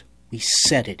because we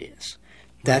said it is.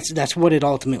 That's what it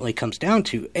ultimately comes down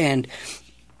to. And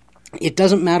it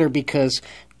doesn't matter because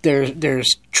there's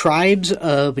tribes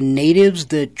of natives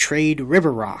that trade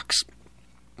river rocks.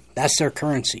 That's their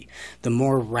currency. The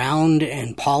more round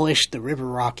and polished the river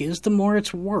rock is, the more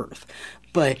it's worth.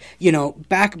 But,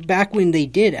 back when they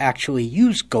did actually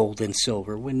use gold and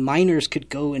silver, when miners could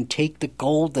go and take the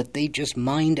gold that they just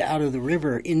mined out of the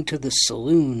river into the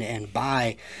saloon and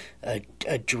buy a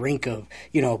drink of,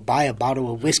 buy a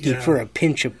bottle of whiskey for a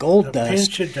pinch of gold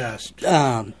dust. Pinch of dust.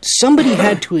 Somebody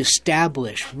had to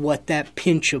establish what that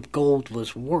pinch of gold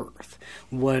was worth.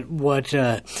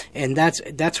 And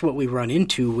that's what we run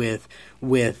into with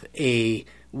a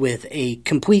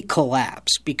complete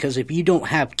collapse, because if you don't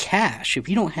have cash, if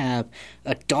you don't have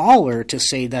a dollar to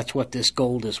say that's what this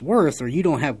gold is worth, or you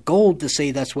don't have gold to say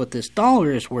that's what this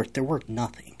dollar is worth, they're worth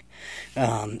nothing.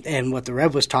 And what the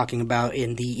Rev was talking about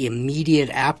in the immediate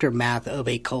aftermath of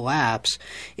a collapse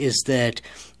is that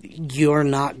you're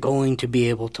not going to be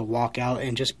able to walk out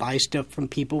and just buy stuff from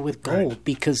people with gold,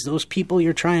 because those people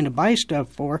you're trying to buy stuff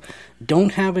for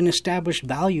don't have an established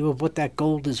value of what that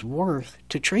gold is worth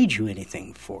to trade you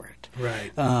anything for it.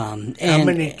 Right. How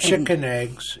many chicken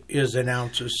eggs is an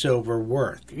ounce of silver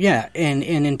worth? Yeah, and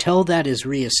until that is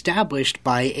reestablished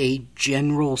by a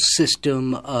general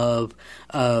system of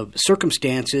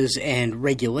circumstances and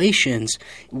regulations,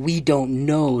 we don't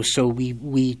know. So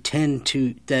we tend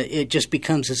to that it just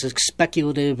becomes as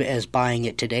speculative as buying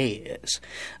it today is.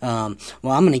 Well,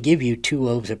 I'm going to give you 2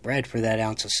 loaves of bread for that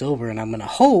ounce of silver, and I'm going to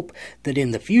hope that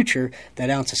in the future that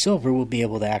ounce of silver will be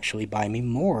able to actually buy me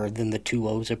more than the 2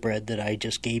 loaves of bread that I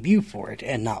just gave you for it,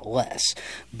 and not less.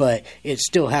 But it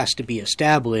still has to be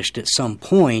established at some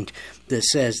point that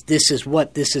says this is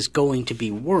what this is going to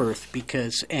be worth,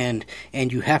 because and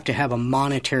you have to have a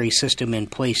monetary system in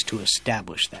place to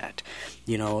establish that.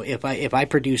 If I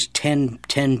produce 10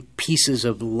 pieces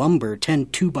of lumber, 10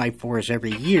 2x4s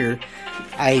every year,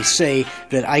 I say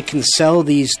that I can sell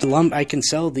these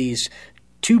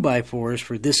 2x4s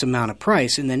for this amount of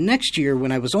price, and then next year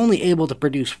when I was only able to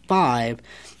produce 5,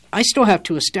 I still have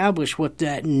to establish what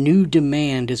that new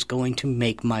demand is going to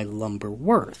make my lumber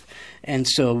worth. And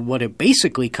so what it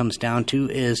basically comes down to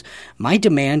is my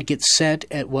demand gets set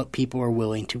at what people are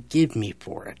willing to give me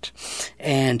for it.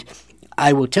 And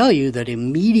I will tell you that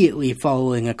immediately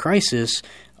following a crisis,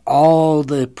 all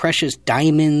the precious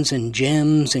diamonds and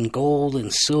gems and gold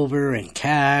and silver and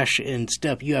cash and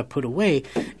stuff you have put away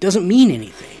doesn't mean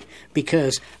anything,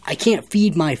 because I can't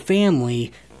feed my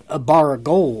family a bar of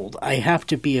gold. I have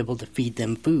to be able to feed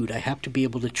them food. I have to be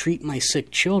able to treat my sick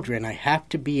children. I have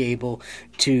to be able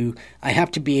to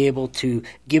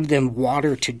give them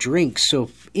water to drink. So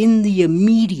in the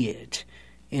immediate,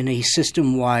 in a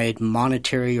system-wide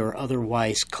monetary or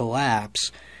otherwise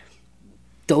collapse,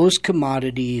 those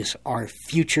commodities are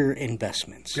future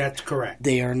investments. That's correct.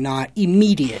 They are not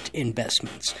immediate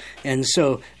investments. And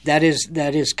so that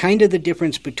is kind of the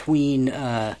difference between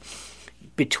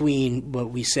what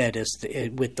we said is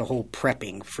with the whole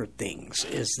prepping for things,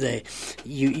 is that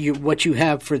you what you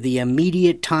have for the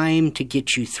immediate time to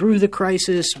get you through the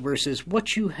crisis versus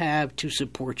what you have to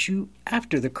support you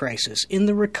after the crisis, in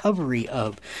the recovery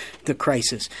of the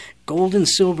crisis. Gold and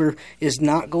silver is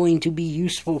not going to be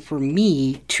useful for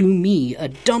me. To me, a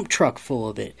dump truck full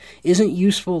of it isn't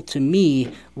useful to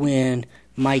me when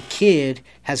my kid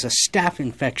has a staph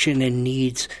infection and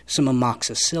needs some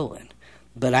amoxicillin.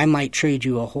 But I might trade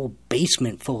you a whole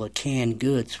basement full of canned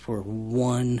goods for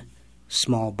one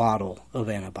small bottle of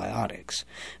antibiotics,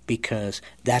 because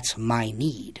that's my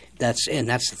need. That's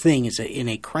the thing, is that in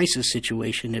a crisis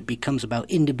situation, it becomes about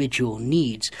individual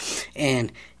needs.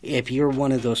 And if you're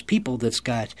one of those people that's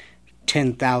got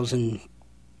 10,000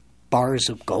 bars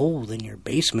of gold in your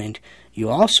basement, you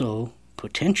also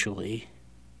potentially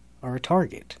are a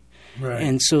target. Right.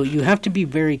 And so you have to be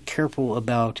very careful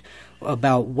about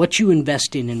what you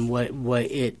invest in and what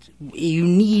you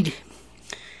need.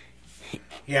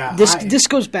 Yeah, this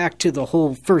goes back to the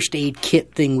whole first aid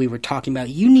kit thing we were talking about.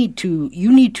 You need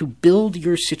to build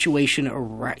your situation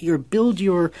around, build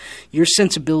your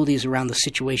sensibilities around the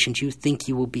situations you think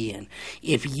you will be in.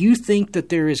 If you think that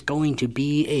there is going to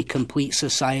be a complete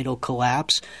societal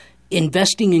collapse,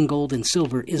 investing in gold and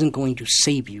silver isn't going to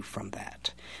save you from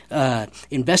that.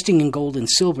 Investing in gold and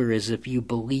silver is if you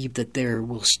believe that there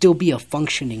will still be a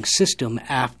functioning system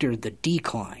after the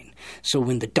decline. So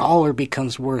when the dollar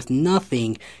becomes worth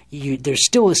nothing, there's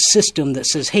still a system that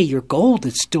says, hey, your gold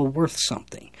is still worth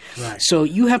something. Right. So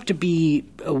you have to be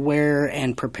aware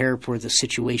and prepare for the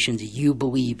situations you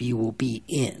believe you will be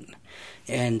in.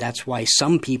 And that's why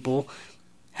some people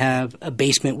have a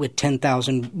basement with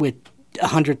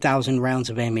 100,000 rounds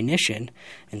of ammunition,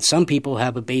 and some people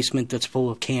have a basement that's full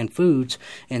of canned foods,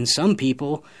 and some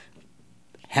people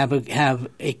have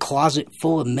a closet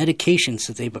full of medications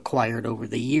that they've acquired over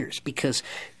the years, because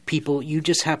you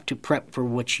just have to prep for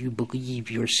what you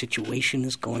believe your situation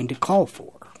is going to call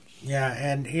for. Yeah,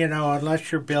 and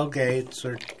unless you're Bill Gates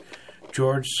or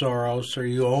George Soros or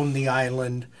you own the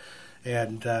island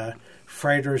and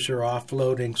freighters are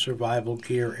offloading survival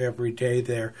gear every day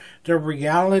there, the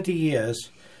reality is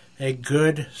a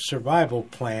good survival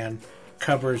plan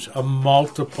covers a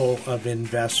multiple of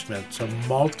investments, a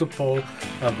multiple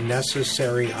of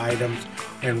necessary items,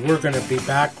 and we're going to be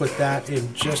back with that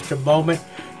in just a moment.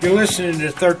 You're listening to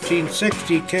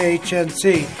 1360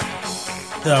 KHNC,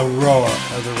 the Roar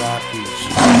of the Rockies.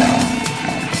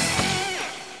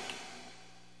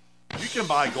 You can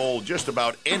buy gold just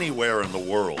about anywhere in the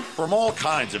world from all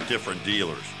kinds of different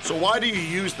dealers. So why do you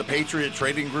use the Patriot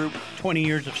Trading Group? 20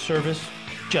 years of service,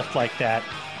 just like that.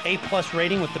 A-plus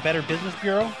rating with the Better Business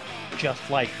Bureau,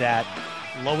 just like that.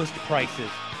 Lowest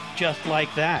prices, just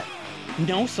like that.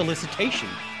 No solicitation,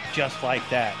 just like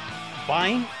that.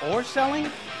 Buying or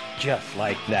selling, just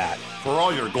like that. For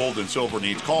all your gold and silver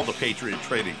needs, call the Patriot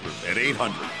Trading Group at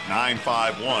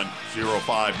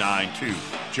 800-951-0592.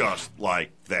 Just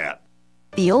like that.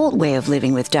 The old way of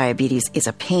living with diabetes is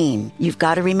a pain. You've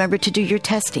got to remember to do your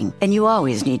testing, and you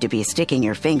always need to be sticking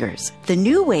your fingers. The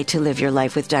new way to live your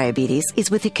life with diabetes is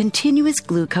with a continuous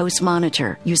glucose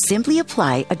monitor. You simply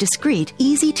apply a discreet,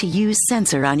 easy-to-use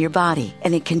sensor on your body,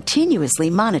 and it continuously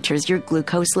monitors your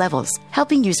glucose levels,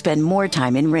 helping you spend more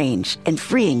time in range and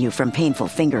freeing you from painful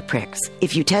finger pricks.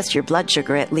 If you test your blood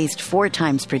sugar at least 4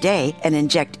 times per day and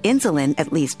inject insulin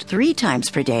at least 3 times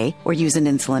per day, or use an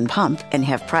insulin pump and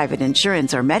have private insurance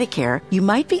or Medicare, you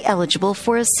might be eligible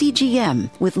for a CGM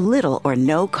with little or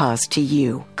no cost to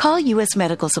you. Call U.S.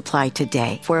 Medical Supply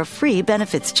today for a free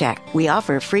benefits check. We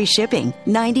offer free shipping,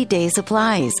 90-day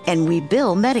supplies, and we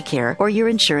bill Medicare or your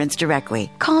insurance directly.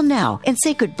 Call now and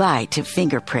say goodbye to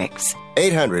finger pricks.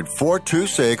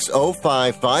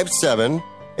 800-426-0557.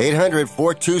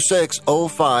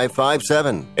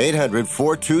 800-426-0557.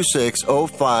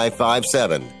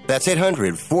 800-426-0557. That's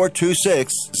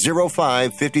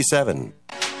 800-426-0557.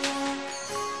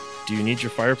 Do you need your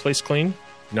fireplace clean?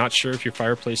 Not sure if your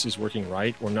fireplace is working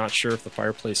right or not sure if the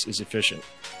fireplace is efficient?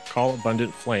 Call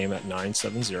Abundant Flame at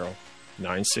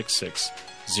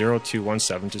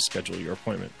 970-966-0217 to schedule your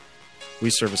appointment. We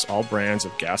service all brands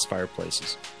of gas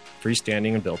fireplaces,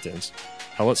 freestanding and built-ins,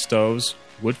 pellet stoves,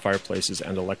 wood fireplaces,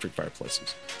 and electric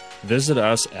fireplaces. Visit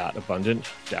us at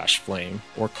Abundant-Flame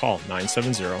or call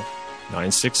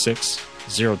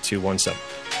 970-966-0217.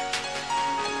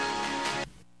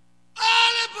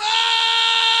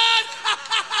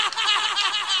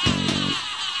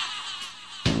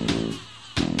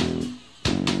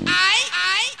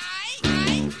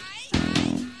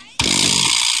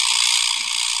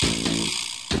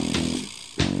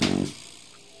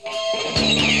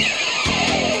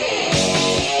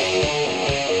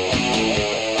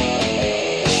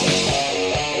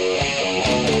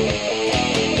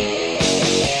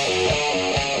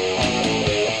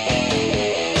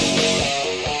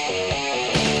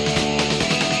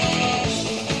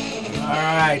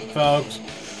 Folks,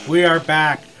 we are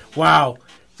back. Wow,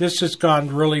 this has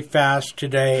gone really fast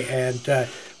today, and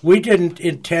we didn't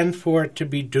intend for it to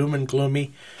be doom and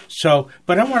gloomy. So,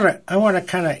 but I want to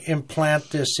kind of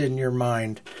implant this in your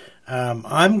mind.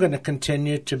 I'm going to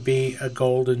continue to be a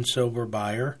gold and silver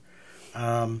buyer,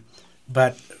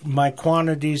 but my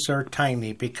quantities are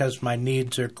tiny because my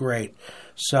needs are great.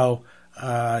 So,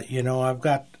 I've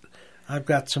got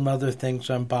some other things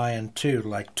I'm buying too,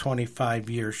 like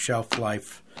 25-year shelf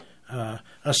life. A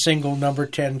single number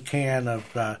 10 can of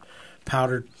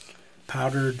powdered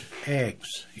eggs,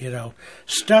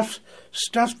 stuff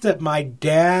that my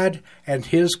dad and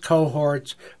his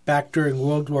cohorts back during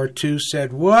World War II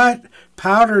said, "What?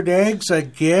 Powdered eggs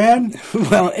again?"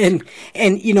 Well, and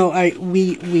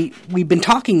we've been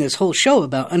talking this whole show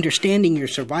about understanding your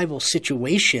survival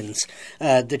situations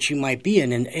that you might be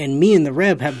in, and me and the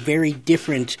Reb have very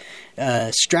different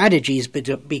strategies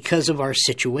because of our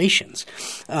situations.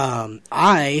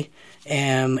 I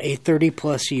am a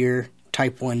 30-plus year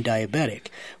type 1 diabetic,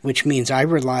 which means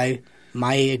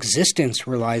my existence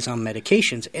relies on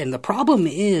medications. And the problem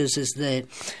is that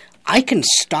I can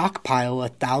stockpile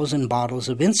 1,000 bottles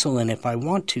of insulin if I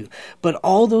want to, but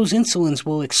all those insulins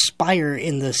will expire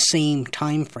in the same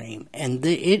time frame, and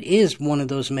it is one of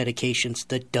those medications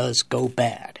that does go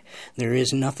bad. There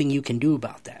is nothing you can do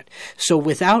about that. So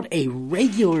without a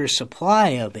regular supply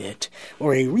of it,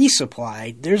 or a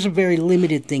resupply, there's very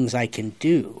limited things I can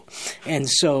do. And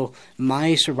so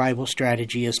my survival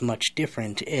strategy is much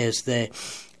different, is that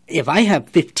if I have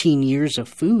 15 years of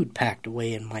food packed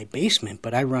away in my basement,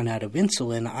 but I run out of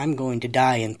insulin, I'm going to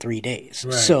die in 3 days.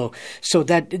 Right. So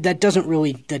that doesn't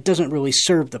really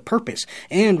serve the purpose.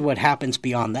 And what happens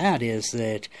beyond that is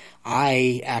that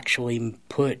I actually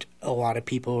put a lot of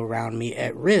people around me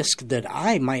at risk that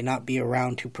I might not be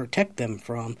around to protect them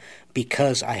from,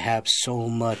 because I have so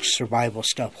much survival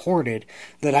stuff hoarded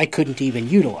that I couldn't even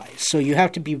utilize. So you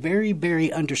have to be very,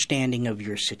 very understanding of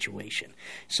your situation.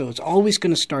 So it's always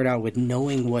going to start out with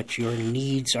knowing what your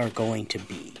needs are going to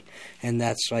be. And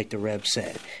that's like the Reb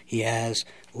said. He has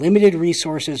limited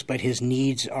resources, but his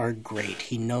needs are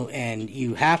great. And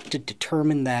you have to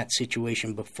determine that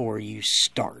situation before you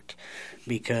start,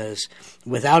 because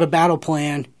without a battle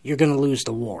plan, you're going to lose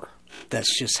the war.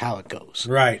 That's just how it goes.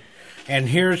 Right. And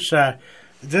here's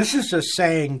this is a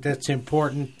saying that's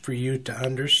important for you to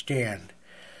understand.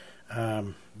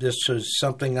 This is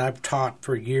something I've taught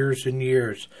for years and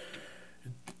years.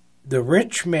 The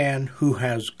rich man who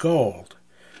has gold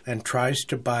and tries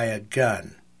to buy a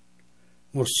gun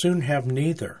will soon have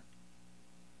neither.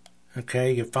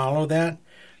 Okay, you follow that?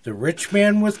 The rich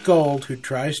man with gold who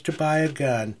tries to buy a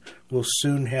gun will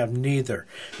soon have neither.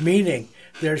 Meaning,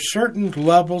 there's certain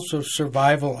levels of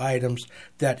survival items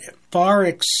that far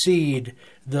exceed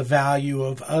the value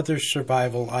of other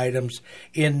survival items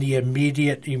in the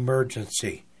immediate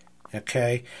emergency.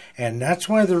 Okay? And that's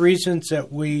one of the reasons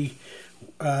that we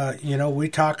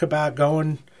talk about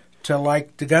going to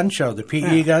like the gun show, the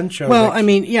PE gun show. Well,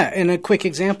 and a quick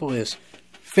example is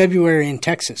February in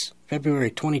Texas, February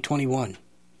 2021,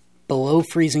 below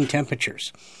freezing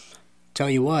temperatures. Tell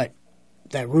you what,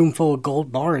 that room full of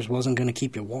gold bars wasn't going to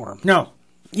keep you warm. No.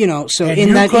 So and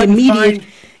in that immediate...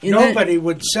 Nobody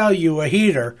would sell you a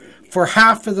heater for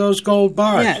half of those gold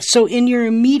bars. Yeah, so in your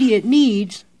immediate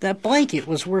needs, that blanket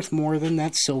was worth more than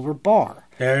that silver bar.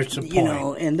 There's the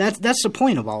point. And that's the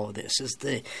point of all of this, is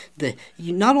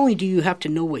not only do you have to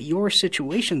know what your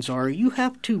situations are, you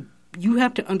have to you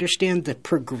have to understand the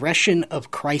progression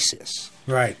of crisis.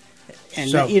 Right. And,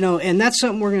 So- and that's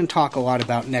something we're going to talk a lot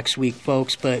about next week,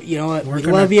 folks. But you know what? We're We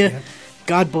gonna- love you. yeah.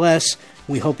 God bless.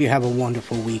 We hope you have a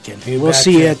wonderful weekend. You We'll betcha.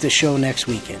 see you at the show next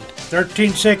weekend.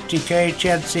 1360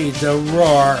 KHNC, the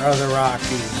roar of the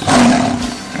Rockies.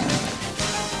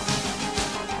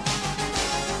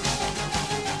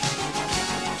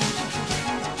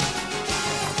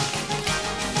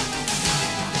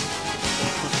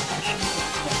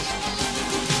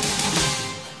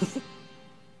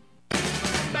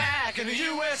 Back in the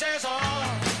USSR.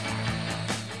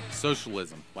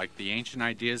 Socialism, like the ancient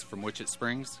ideas from which it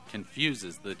springs,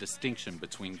 confuses the distinction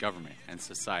between government and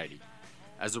society.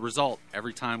 As a result,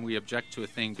 every time we object to a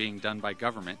thing being done by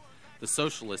government, the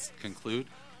socialists conclude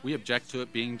we object to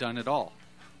it being done at all.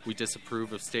 We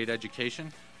disapprove of state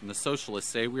education, and the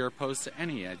socialists say we are opposed to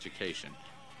any education.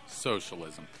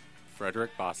 Socialism.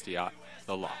 Frederick Bastiat,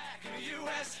 The Law.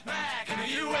 Back in the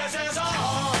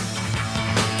USSR.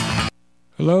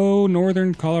 Hello,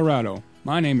 Northern Colorado.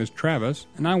 My name is Travis,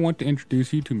 and I want to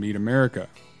introduce you to Meat America.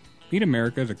 Meat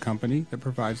America is a company that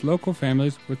provides local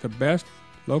families with the best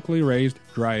locally raised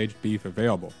dry-aged beef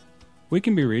available. We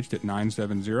can be reached at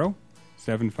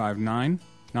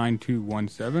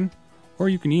 970-759-9217, or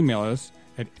you can email us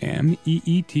at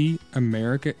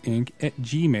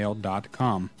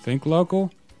meetamericainc@gmail.com. Think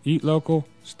local, eat local,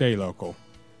 stay local.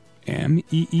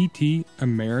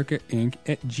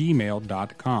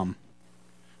 meetamericainc@gmail.com.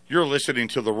 You're listening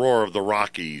to the Roar of the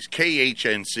Rockies,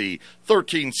 KHNC,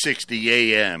 1360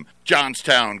 AM,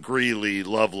 Johnstown, Greeley,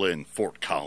 Loveland, Fort Collins.